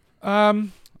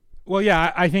 Well,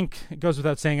 yeah, I think it goes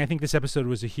without saying. I think this episode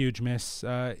was a huge miss.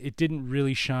 It didn't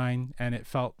really shine, and it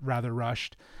felt rather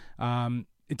rushed.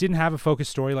 It didn't have a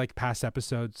focused story like past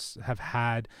episodes have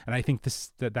had, and I think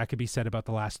that could be said about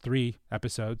the last 3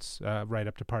 episodes, right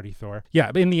up to Party Thor.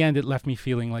 Yeah, but in the end, it left me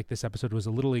feeling like this episode was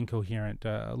a little incoherent,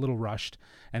 a little rushed,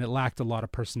 and it lacked a lot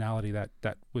of personality that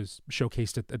was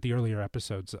showcased at the earlier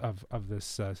episodes of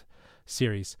this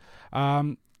series.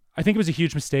 I think it was a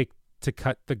huge mistake to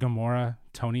cut the Gamora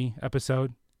Tony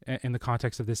episode in the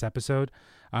context of this episode.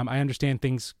 I understand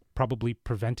things probably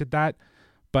prevented that,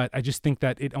 but I just think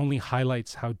that it only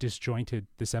highlights how disjointed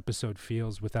this episode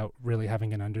feels without really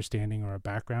having an understanding or a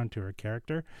background to her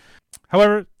character.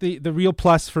 However, the real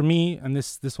plus for me and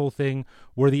this whole thing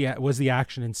was the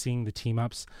action and seeing the team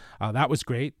ups. That was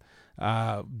great.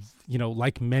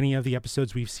 Like many of the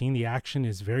episodes we've seen, the action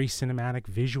is very cinematic,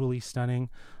 visually stunning.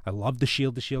 I love the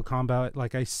shield-to-shield combat,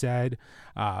 like I said.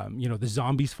 The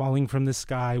zombies falling from the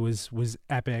sky was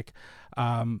epic.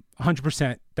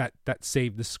 100% that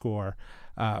saved the score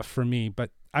for me.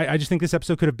 But I just think this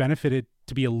episode could have benefited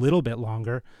to be a little bit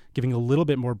longer, giving a little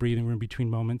bit more breathing room between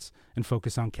moments and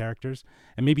focus on characters,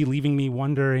 and maybe leaving me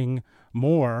wondering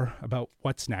more about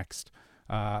what's next.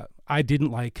 I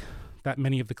didn't like that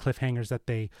many of the cliffhangers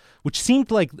which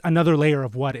seemed like another layer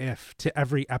of what if to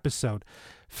every episode,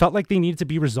 felt like they needed to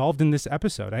be resolved in this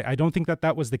episode. I don't think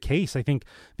that was the case. I think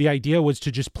the idea was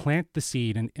to just plant the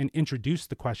seed and introduce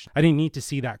the question. I didn't need to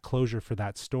see that closure for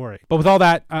that story. But with all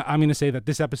that, I'm going to say that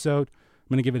this episode,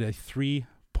 I'm going to give it a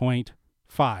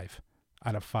 3.5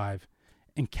 out of 5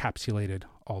 encapsulated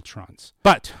Ultrons.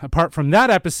 But apart from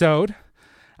that episode,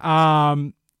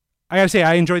 I got to say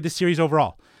I enjoyed this series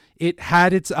overall. It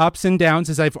had its ups and downs,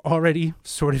 as I've already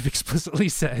sort of explicitly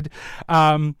said.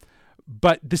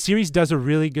 But the series does a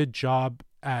really good job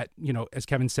at, as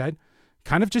Kevin said,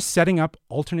 kind of just setting up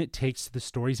alternate takes to the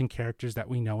stories and characters that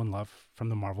we know and love from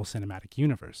the Marvel Cinematic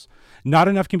Universe. Not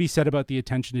enough can be said about the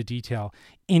attention to detail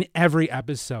in every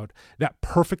episode that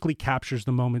perfectly captures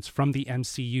the moments from the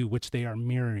MCU which they are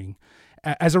mirroring,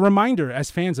 as a reminder as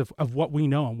fans of what we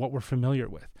know and what we're familiar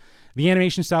with. The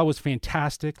animation style was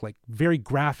fantastic, like very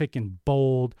graphic and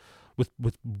bold,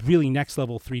 with really next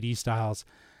level 3D styles.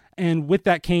 And with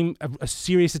that came a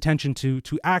serious attention to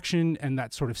action and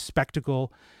that sort of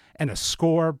spectacle, and a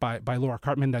score by Laura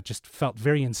Cartman that just felt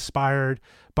very inspired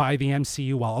by the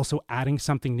MCU while also adding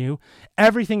something new.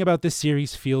 Everything about this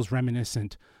series feels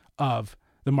reminiscent of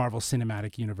the Marvel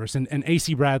Cinematic Universe. And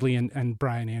AC Bradley and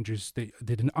Brian Andrews, they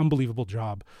did an unbelievable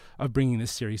job of bringing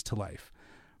this series to life.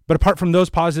 But apart from those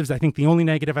positives, I think the only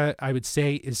negative I would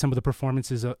say is some of the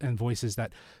performances and voices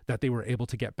that they were able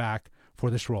to get back for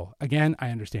this role. Again, I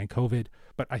understand COVID,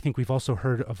 but I think we've also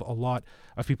heard of a lot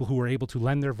of people who were able to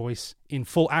lend their voice in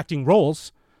full acting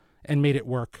roles and made it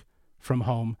work from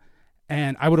home.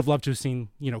 And I would have loved to have seen,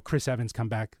 Chris Evans come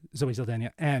back, Zoe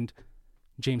Saldana, and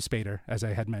James Spader, as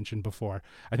I had mentioned before.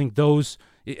 I think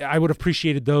I would have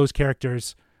appreciated those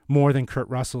characters more than Kurt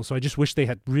Russell. So I just wish they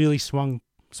had really swung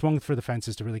for the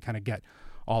fences to really kind of get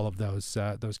all of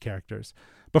those characters.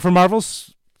 But for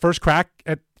Marvel's first crack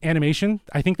at animation,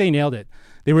 I think they nailed it.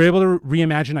 They were able to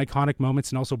reimagine iconic moments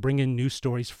and also bring in new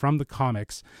stories from the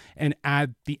comics and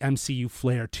add the MCU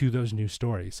flair to those new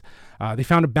stories. They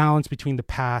found a balance between the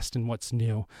past and what's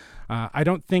new. I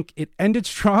don't think it ended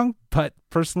strong, but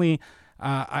personally,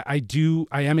 I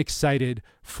am excited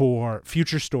for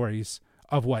future stories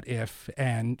of What If,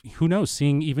 and who knows,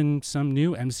 seeing even some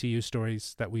new MCU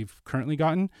stories that we've currently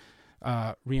gotten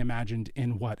reimagined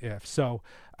in What If. So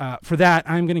for that,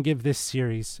 I'm going to give this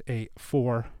series a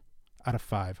 4 out of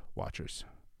 5 watchers.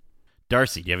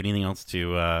 Darcy, do you have anything else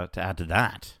to add to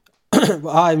that?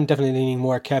 Well, I'm definitely leaning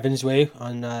more Kevin's way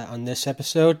on this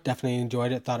episode. Definitely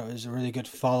enjoyed it. Thought it was a really good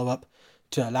follow-up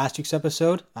to last week's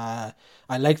episode. I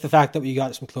like the fact that we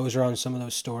got some closure on some of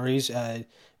those stories.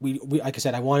 We like I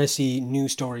said, I want to see new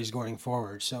stories going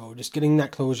forward. So just getting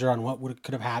that closure on what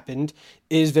could have happened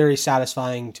is very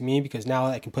satisfying to me, because now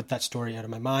I can put that story out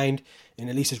of my mind and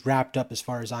at least it's wrapped up as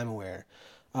far as I'm aware.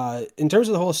 In terms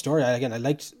of the whole story, I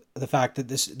liked the fact that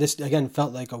this again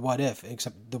felt like a what if,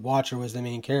 except the Watcher was the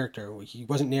main character. He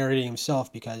wasn't narrating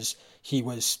himself because he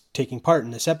was taking part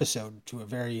in this episode to a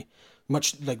very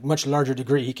much larger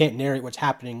degree. He can't narrate what's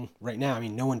happening right now. I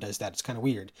mean, no one does that. It's kind of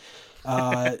weird.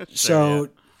 So yeah.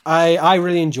 I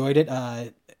really enjoyed it.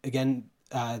 Again,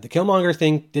 the Killmonger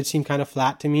thing did seem kind of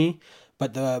flat to me,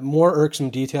 but the more irksome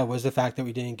detail was the fact that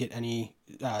we didn't get any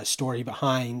story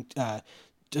behind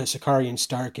Sakari and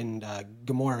Stark and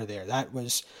Gamora there. That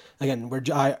was, again,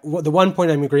 the one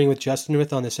point I'm agreeing with Justin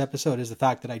with on this episode is the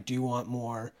fact that I do want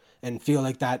more and feel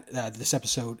like that this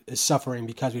episode is suffering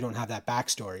because we don't have that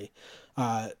backstory.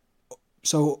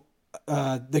 So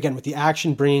again, with the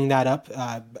action bringing that up,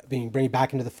 bringing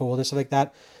back into the fold and stuff like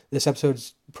that, this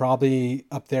episode's probably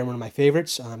up there, one of my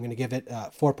favorites. I'm going to give it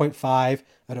 4.5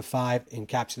 out of 5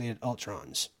 encapsulated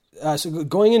Ultrons. So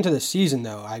going into the season,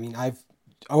 though, I mean, I've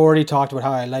already talked about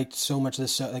how I liked so much of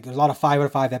this. Like, there's a lot of 5 out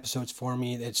of 5 episodes for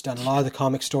me. It's done a lot of the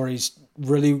comic stories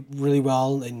really, really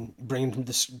well and bringing them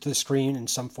to the screen in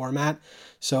some format.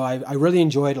 So I really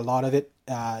enjoyed a lot of it.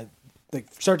 Like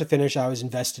start to finish, I was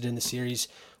invested in the series,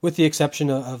 with the exception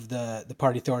of the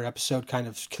Party Thor episode kind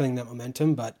of killing that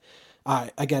momentum. But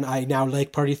again, I now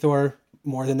like Party Thor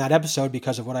more than that episode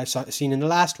because of what I've seen in the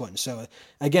last one. So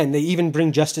again, they even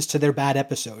bring justice to their bad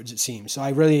episodes, it seems. So I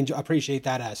really appreciate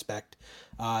that aspect.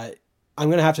 I'm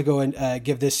going to have to go and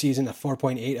give this season a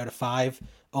 4.8 out of 5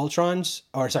 Watchers.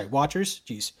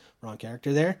 Jeez, wrong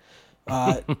character there.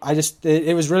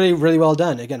 It was really, really well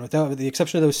done. Again, with the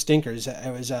exception of those stinkers,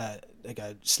 it was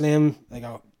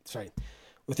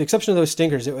with the exception of those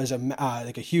stinkers, it was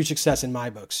a huge success in my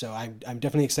book. So I'm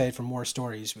definitely excited for more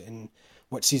stories in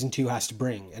what season 2 has to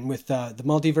bring. And with the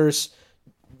multiverse,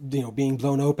 being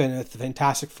blown open with the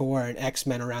Fantastic Four and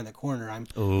X-Men around the corner, I'm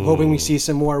hoping we see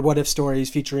some more what if stories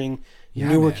featuring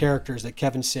newer characters, like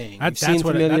Kevin's saying. We've seen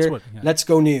familiar. Let's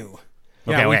go new.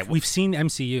 Yeah, okay, we've seen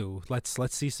MCU.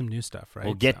 Let's see some new stuff, right?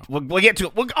 We'll get to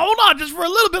it. Hold on, just for a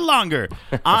little bit longer.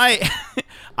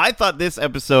 I thought this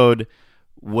episode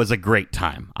was a great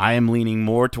time. I am leaning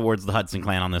more towards the Hudson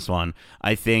Clan on this one.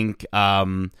 I think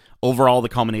overall the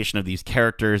culmination of these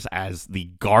characters as the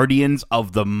guardians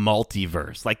of the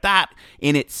multiverse, like that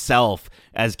in itself,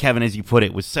 as Kevin, as you put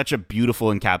it, was such a beautiful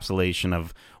encapsulation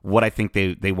of what I think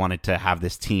they wanted to have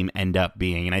this team end up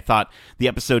being. And I thought the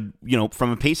episode,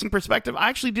 from a pacing perspective, I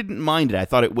actually didn't mind it. I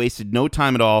thought it wasted no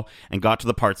time at all and got to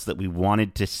the parts that we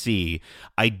wanted to see.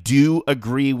 I do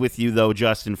agree with you, though,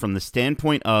 Justin, from the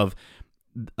standpoint of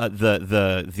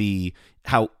the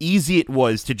how easy it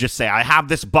was to just say, I have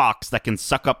this box that can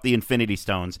suck up the Infinity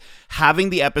Stones.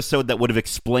 Having the episode that would have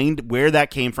explained where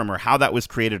that came from or how that was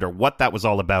created or what that was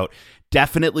all about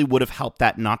definitely would have helped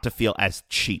that not to feel as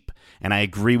cheap. And I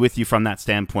agree with you from that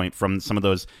standpoint, from some of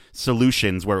those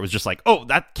solutions where it was just like, oh,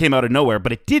 that came out of nowhere,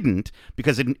 but it didn't,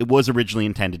 because it was originally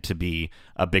intended to be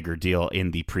a bigger deal in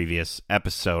the previous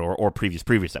episode or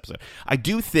previous episode. I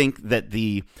do think that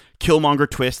the Killmonger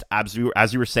twist, as you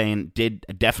were saying, did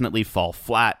definitely fall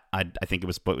flat. I think it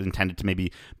was intended to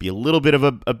maybe be a little bit of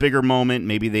a bigger moment.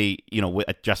 Maybe they,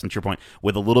 Justin, to your point,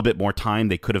 with a little bit more time,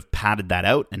 they could have padded that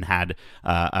out and had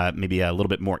maybe a little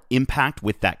bit more impact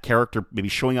with that character, maybe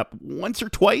showing up once or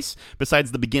twice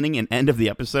besides the beginning and end of the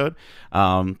episode.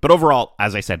 But overall,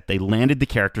 as I said, they landed the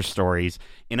character stories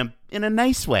in a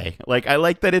nice way. Like, I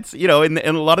like that it's, and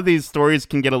a lot of these stories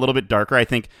can get a little bit darker. I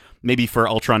think maybe for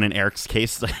Ultron and Eric's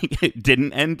case, it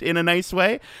didn't end in a nice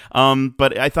way.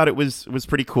 But I thought it was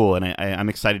pretty cool, and I'm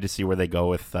excited to see where they go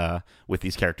with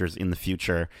these characters in the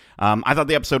future. I thought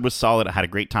the episode was solid. I had a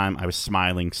great time. I was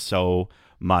smiling so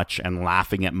much and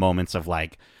laughing at moments of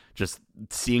just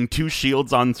seeing two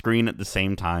shields on screen at the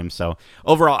same time. So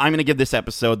overall, I'm going to give this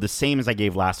episode the same as I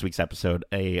gave last week's episode,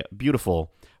 a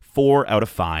beautiful 4 out of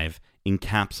 5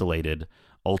 encapsulated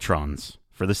Ultrons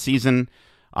for the season.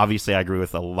 Obviously, I agree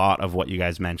with a lot of what you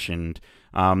guys mentioned.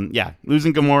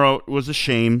 Losing Gamora was a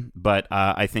shame, but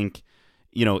I think,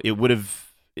 it would have.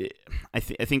 I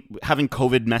think having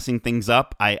COVID messing things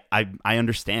up, I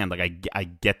understand. Like I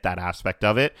get that aspect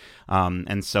of it,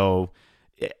 and so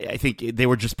I think they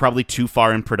were just probably too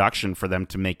far in production for them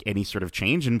to make any sort of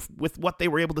change. And with what they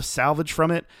were able to salvage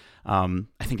from it, I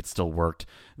think it still worked.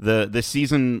 The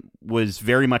season was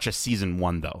very much a season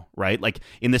 1, though, right? Like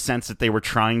in the sense that they were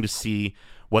trying to see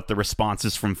what the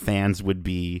responses from fans would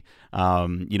be.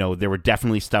 There were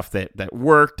definitely stuff that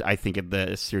worked. I think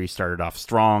the series started off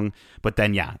strong, but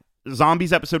then,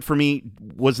 Zombies episode for me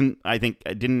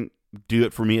didn't do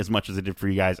it for me as much as it did for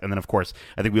you guys. And then, of course,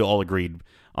 I think we all agreed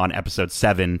on episode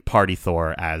 7, Party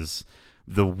Thor, as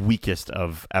the weakest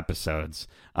of episodes,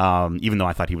 even though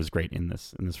I thought he was great in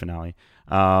this finale.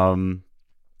 Most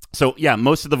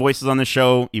of the voices on the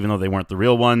show, even though they weren't the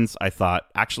real ones, I thought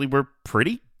actually were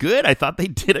pretty good. I thought they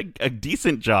did a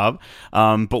decent job.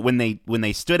 But when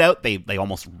they stood out, they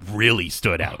almost really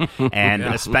stood out. And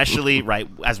especially, right,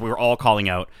 as we were all calling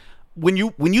out, when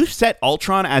you set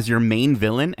Ultron as your main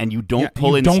villain and you don't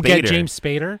pull in Spader, don't get James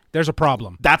Spader, there's a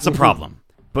problem. That's a problem.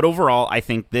 But overall, I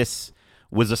think this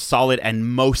was a solid and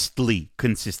mostly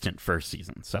consistent first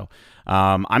season. So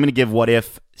I'm going to give What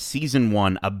If Season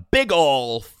 1 a big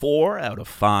ol' 4 out of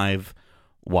 5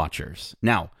 watchers.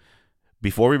 Now,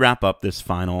 before we wrap up this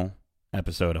final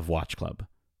episode of Watch Club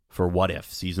for What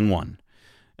If Season 1,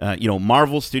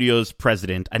 Marvel Studios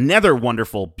president, another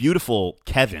wonderful, beautiful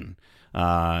Kevin,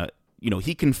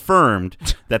 he confirmed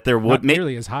that there would... Not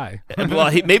nearly as high.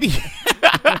 Well, maybe...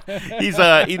 he's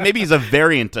a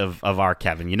variant of our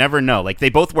Kevin. You never know. Like,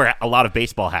 they both wear a lot of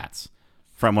baseball hats,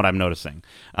 from what I'm noticing.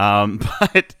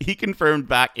 But he confirmed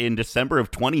back in December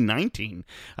of 2019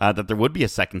 that there would be a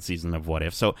second season of What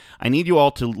If. So I need you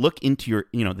all to look into your,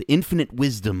 the infinite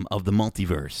wisdom of the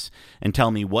multiverse and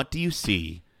tell me, what do you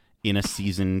see in a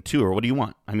season 2, or what do you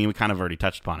want? I mean, we kind of already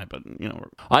touched upon it, but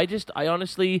I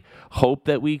honestly hope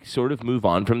that we sort of move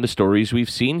on from the stories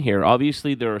we've seen here.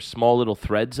 Obviously, there are small little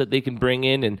threads that they can bring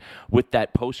in, and with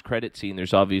that post-credit scene,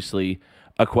 there's obviously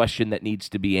a question that needs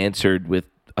to be answered with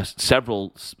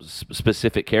several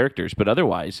specific characters. But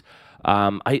otherwise,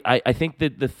 I think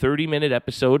that the 30-minute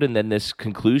episode and then this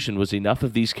conclusion was enough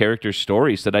of these characters'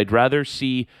 stories that I'd rather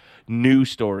see new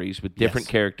stories with different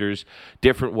characters,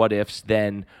 different what ifs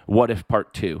than What If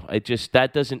Part 2.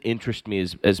 That doesn't interest me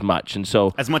as much. And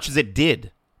so, as much as it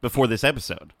did before this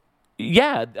episode.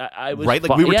 Yeah, I was right.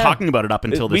 Like we were talking about it up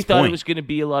until this point. We thought it was going to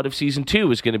be a lot of season 2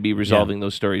 was going to be resolving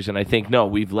those stories, and I think no,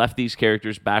 we've left these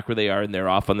characters back where they are, and they're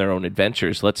off on their own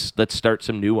adventures. Let's start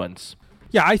some new ones.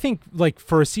 Yeah, I think like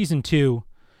for a season 2,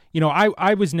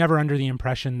 I was never under the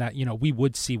impression that we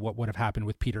would see what would have happened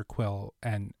with Peter Quill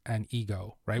and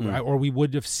Ego, right? Or we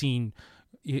would have seen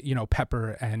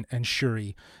Pepper and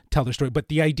Shuri tell their story. But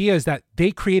the idea is that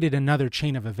they created another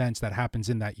chain of events that happens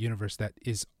in that universe that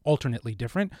is alternately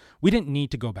different. We didn't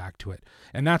need to go back to it.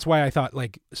 And that's why I thought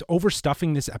like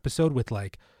overstuffing this episode with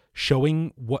like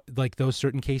showing what like those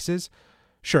certain cases,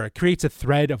 sure, it creates a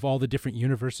thread of all the different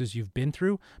universes you've been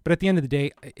through, but at the end of the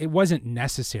day, it wasn't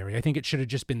necessary. I think it should have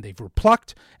just been they were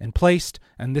plucked and placed,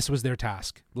 and this was their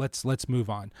task. Let's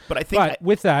move on. But I think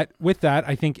with that,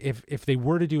 I think if they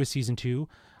were to do a season 2,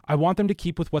 I want them to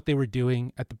keep with what they were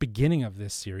doing at the beginning of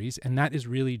this series, and that is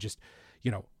really just,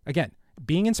 again,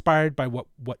 being inspired by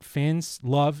what fans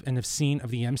love and have seen of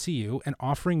the MCU and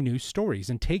offering new stories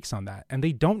and takes on that. And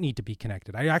they don't need to be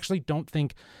connected. I actually don't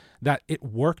think that it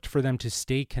worked for them to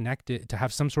stay connected, to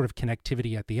have some sort of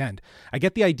connectivity at the end. I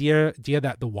get the idea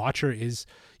that the Watcher is,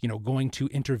 going to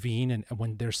intervene and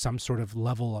when there's some sort of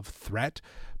level of threat.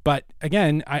 But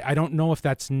again, I don't know if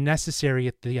that's necessary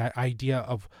at the idea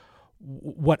of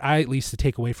what I at least to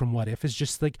take away from What If is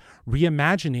just like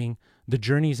reimagining the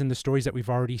journeys and the stories that we've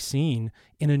already seen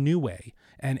in a new way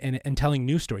and telling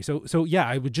new stories. So yeah,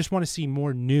 I would just want to see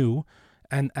more new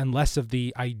and less of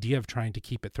the idea of trying to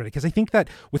keep it threaded. Because I think that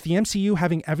with the MCU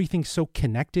having everything so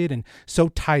connected and so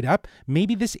tied up,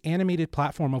 maybe this animated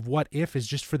platform of What If is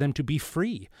just for them to be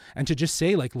free and to just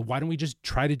say, like, why don't we just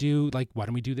try to do, like, why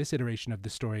don't we do this iteration of the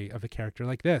story of a character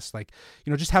like this? Like,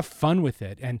 just have fun with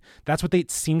it. And that's what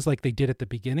it seems like they did at the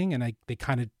beginning. And they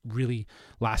kind of really,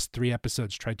 last 3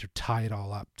 episodes, tried to tie it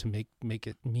all up to make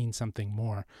it mean something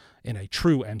more in a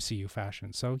true MCU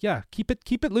fashion. So yeah, keep it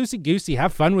loosey-goosey,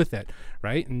 have fun with it,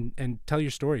 right? And tell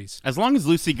your stories. As long as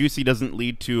Loosey Goosey doesn't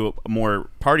lead to more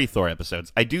Party Thor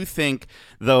episodes. I do think,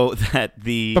 though, that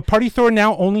But Party Thor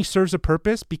now only serves a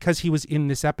purpose because he was in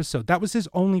this episode. That was his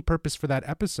only purpose for that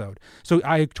episode. So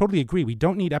I totally agree. We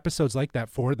don't need episodes like that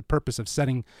for the purpose of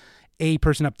setting a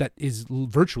person up that is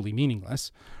virtually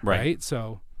meaningless, right?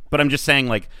 So, but I'm just saying,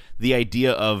 like, the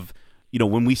idea of,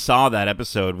 when we saw that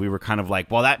episode, we were kind of like,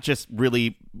 well, that just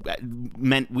really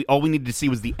meant all we needed to see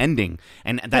was the ending,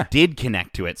 and that did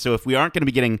connect to it. So if we aren't going to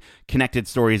be getting connected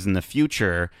stories in the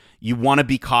future, you want to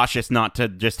be cautious not to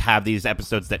just have these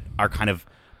episodes that are kind of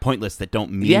pointless, that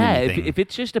don't mean anything. If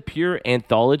it's just a pure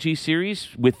anthology series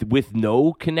with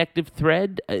no connective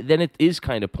thread, then it is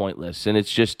kind of pointless, and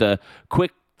it's just a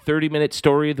quick 30-minute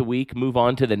story of the week, move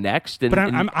on to the next. But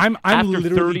I'm after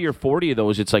 30 or 40 of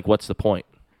those, it's like, what's the point?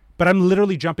 But I'm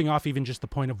literally jumping off even just the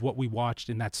point of what we watched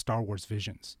in that Star Wars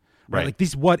Visions. Right? Like,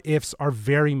 these what ifs are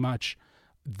very much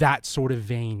that sort of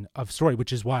vein of story,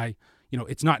 which is why,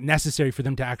 it's not necessary for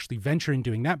them to actually venture in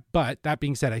doing that. But that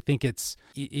being said, I think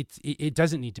it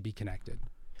doesn't need to be connected.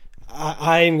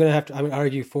 I'm going to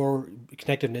argue for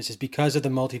connectiveness is because of the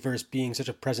multiverse being such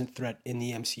a present threat in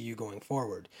the MCU going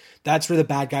forward. That's where the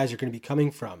bad guys are going to be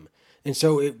coming from. And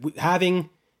so having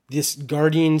this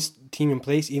Guardians team in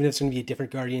place, even if it's going to be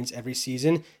different Guardians every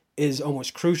season, is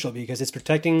almost crucial because it's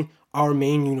protecting our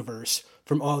main universe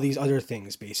from all these other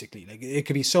things, basically. Like, it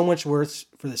could be so much worse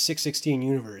for the 616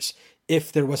 universe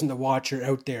if there wasn't a Watcher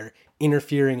out there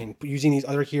interfering and using these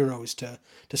other heroes to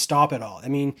stop it all. I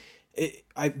mean,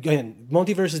 again,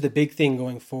 multiverse is the big thing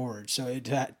going forward. So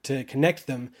to connect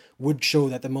them would show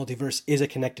that the multiverse is a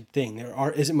connected thing.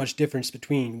 There isn't much difference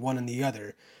between one and the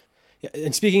other.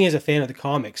 And speaking as a fan of the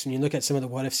comics, when you look at some of the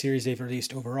What If series they've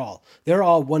released overall, they're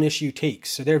all one-issue takes.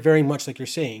 So they're very much, like you're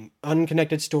saying,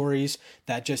 unconnected stories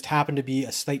that just happen to be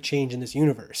a slight change in this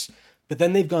universe. But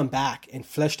then they've gone back and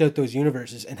fleshed out those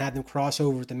universes and had them cross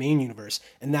over with the main universe.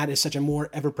 And that is such a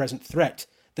more ever-present threat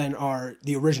than are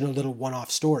the original little one-off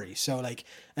stories. So, like,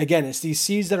 again, it's these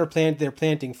seeds that they're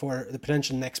planting for the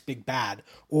potential next big bad,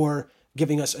 or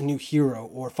giving us a new hero,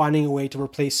 or finding a way to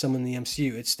replace someone in the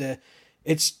MCU.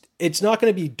 It's not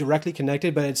going to be directly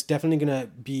connected, but it's definitely going to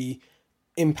be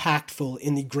impactful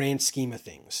in the grand scheme of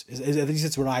things. At least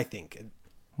it's what I think.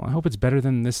 Well, I hope it's better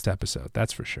than this episode.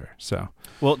 That's for sure. So,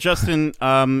 well, Justin,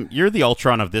 you're the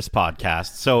Ultron of this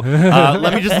podcast. So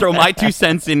let me just throw my 2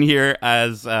 cents in here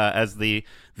as the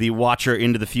Watcher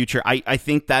into the future. I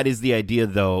think that is the idea,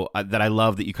 though, that I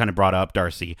love that you kind of brought up,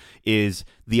 Darcy, is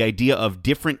the idea of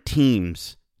different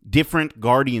teams, different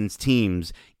Guardians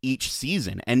teams each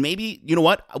season. And maybe, you know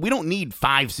what? We don't need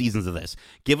 5 seasons of this.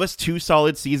 Give us 2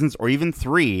 solid seasons, or even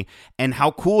 3. And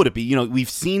how cool would it be? We've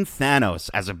seen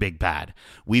Thanos as a big bad.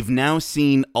 We've now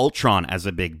seen Ultron as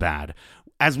a big bad.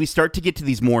 As we start to get to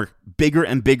these more bigger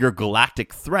and bigger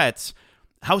galactic threats,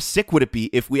 how sick would it be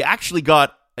if we actually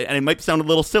got, and it might sound a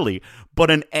little silly, but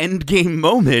an endgame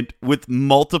moment with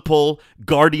multiple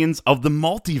Guardians of the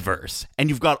Multiverse, and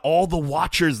you've got all the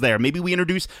Watchers there. Maybe we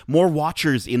introduce more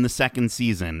Watchers in the second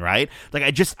season, right? Like,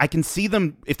 I can see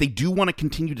them, if they do want to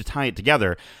continue to tie it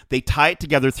together, they tie it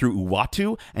together through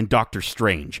Uatu and Doctor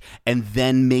Strange, and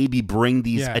then maybe bring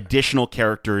these additional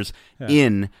characters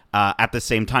in at the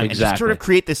same time. Exactly. And just sort of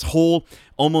create this whole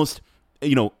almost,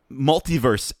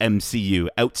 multiverse MCU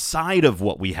outside of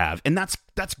what we have. And that's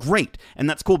great. And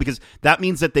that's cool, because that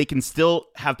means that they can still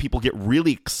have people get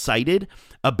really excited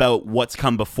about what's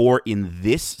come before in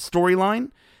this storyline,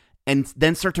 and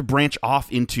then start to branch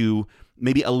off into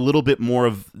maybe a little bit more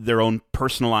of their own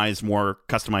personalized, more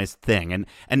customized thing.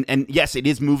 And yes, it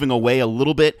is moving away a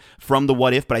little bit from the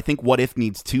What If, but I think What If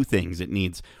needs 2 things. It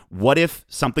needs what if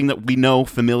something that we know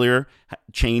familiar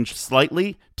changed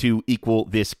slightly to equal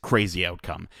this crazy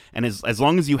outcome. And as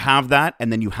long as you have that,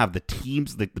 and then you have the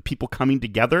teams, the people coming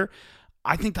together,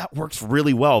 I think that works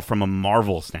really well from a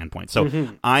Marvel standpoint. So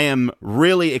I am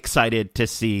really excited to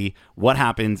see what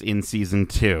happens in season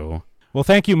 2. Well,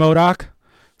 thank you, MODOK.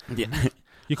 Yeah.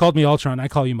 You called me Ultron. I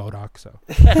call you MODOK. So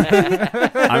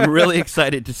I'm really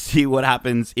excited to see what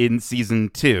happens in season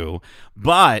 2.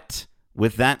 But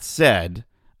with that said,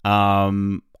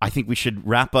 I think we should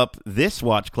wrap up this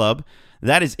Watch Club.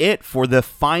 That is it for the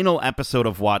final episode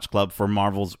of Watch Club for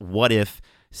Marvel's What If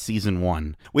Season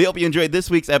 1. We hope you enjoyed this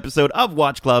week's episode of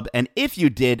Watch Club, and if you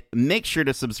did, make sure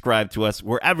to subscribe to us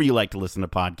wherever you like to listen to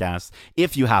podcasts,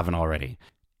 if you haven't already.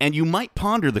 And you might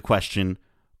ponder the question,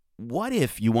 what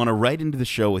if you want to write into the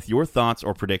show with your thoughts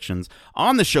or predictions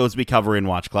on the shows we cover in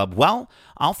Watch Club? Well,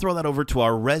 I'll throw that over to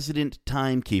our resident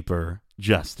timekeeper,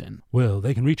 Justin. Well,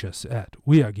 they can reach us at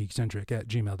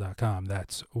wearegeekcentric@gmail.com.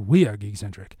 That's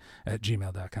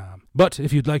wearegeekcentric@gmail.com. But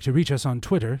if you'd like to reach us on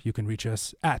Twitter, you can reach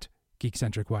us at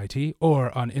GeekcentricYT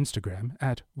or on Instagram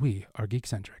at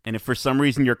wearegeekcentric. And if for some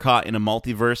reason you're caught in a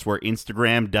multiverse where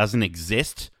Instagram doesn't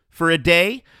exist for a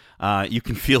day, you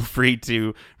can feel free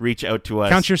to reach out to us.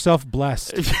 Count yourself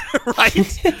blessed.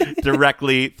 Right?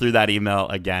 Directly through that email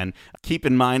again. Keep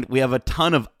in mind, we have a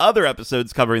ton of other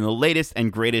episodes covering the latest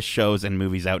and greatest shows and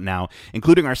movies out now,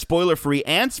 including our spoiler-free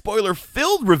and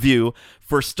spoiler-filled review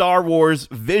for Star Wars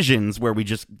Visions, where we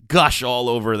just gush all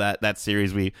over that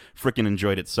series. We freaking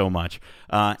enjoyed it so much.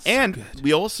 And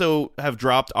we also have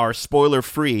dropped our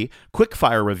spoiler-free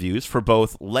quickfire reviews for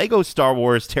both Lego Star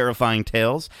Wars Terrifying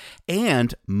Tales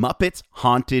and Muppets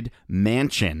Haunted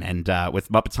Mansion. And with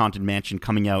Muppets Haunted Mansion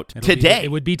coming out today.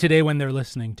 It would be today when they're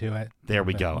listening to it. There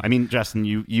we go. I mean, Justin,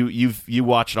 you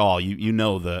watched all. You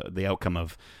know the outcome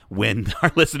of when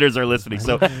our listeners are listening.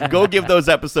 So go give those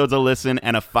episodes a listen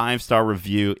and a 5-star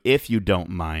review if you don't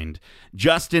mind.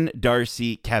 Justin,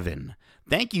 Darcy, Kevin,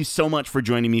 thank you so much for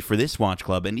joining me for this Watch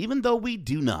Club. And even though we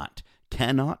do not,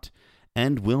 cannot,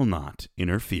 and will not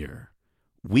interfere,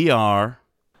 we are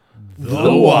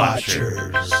The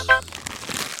Watchers.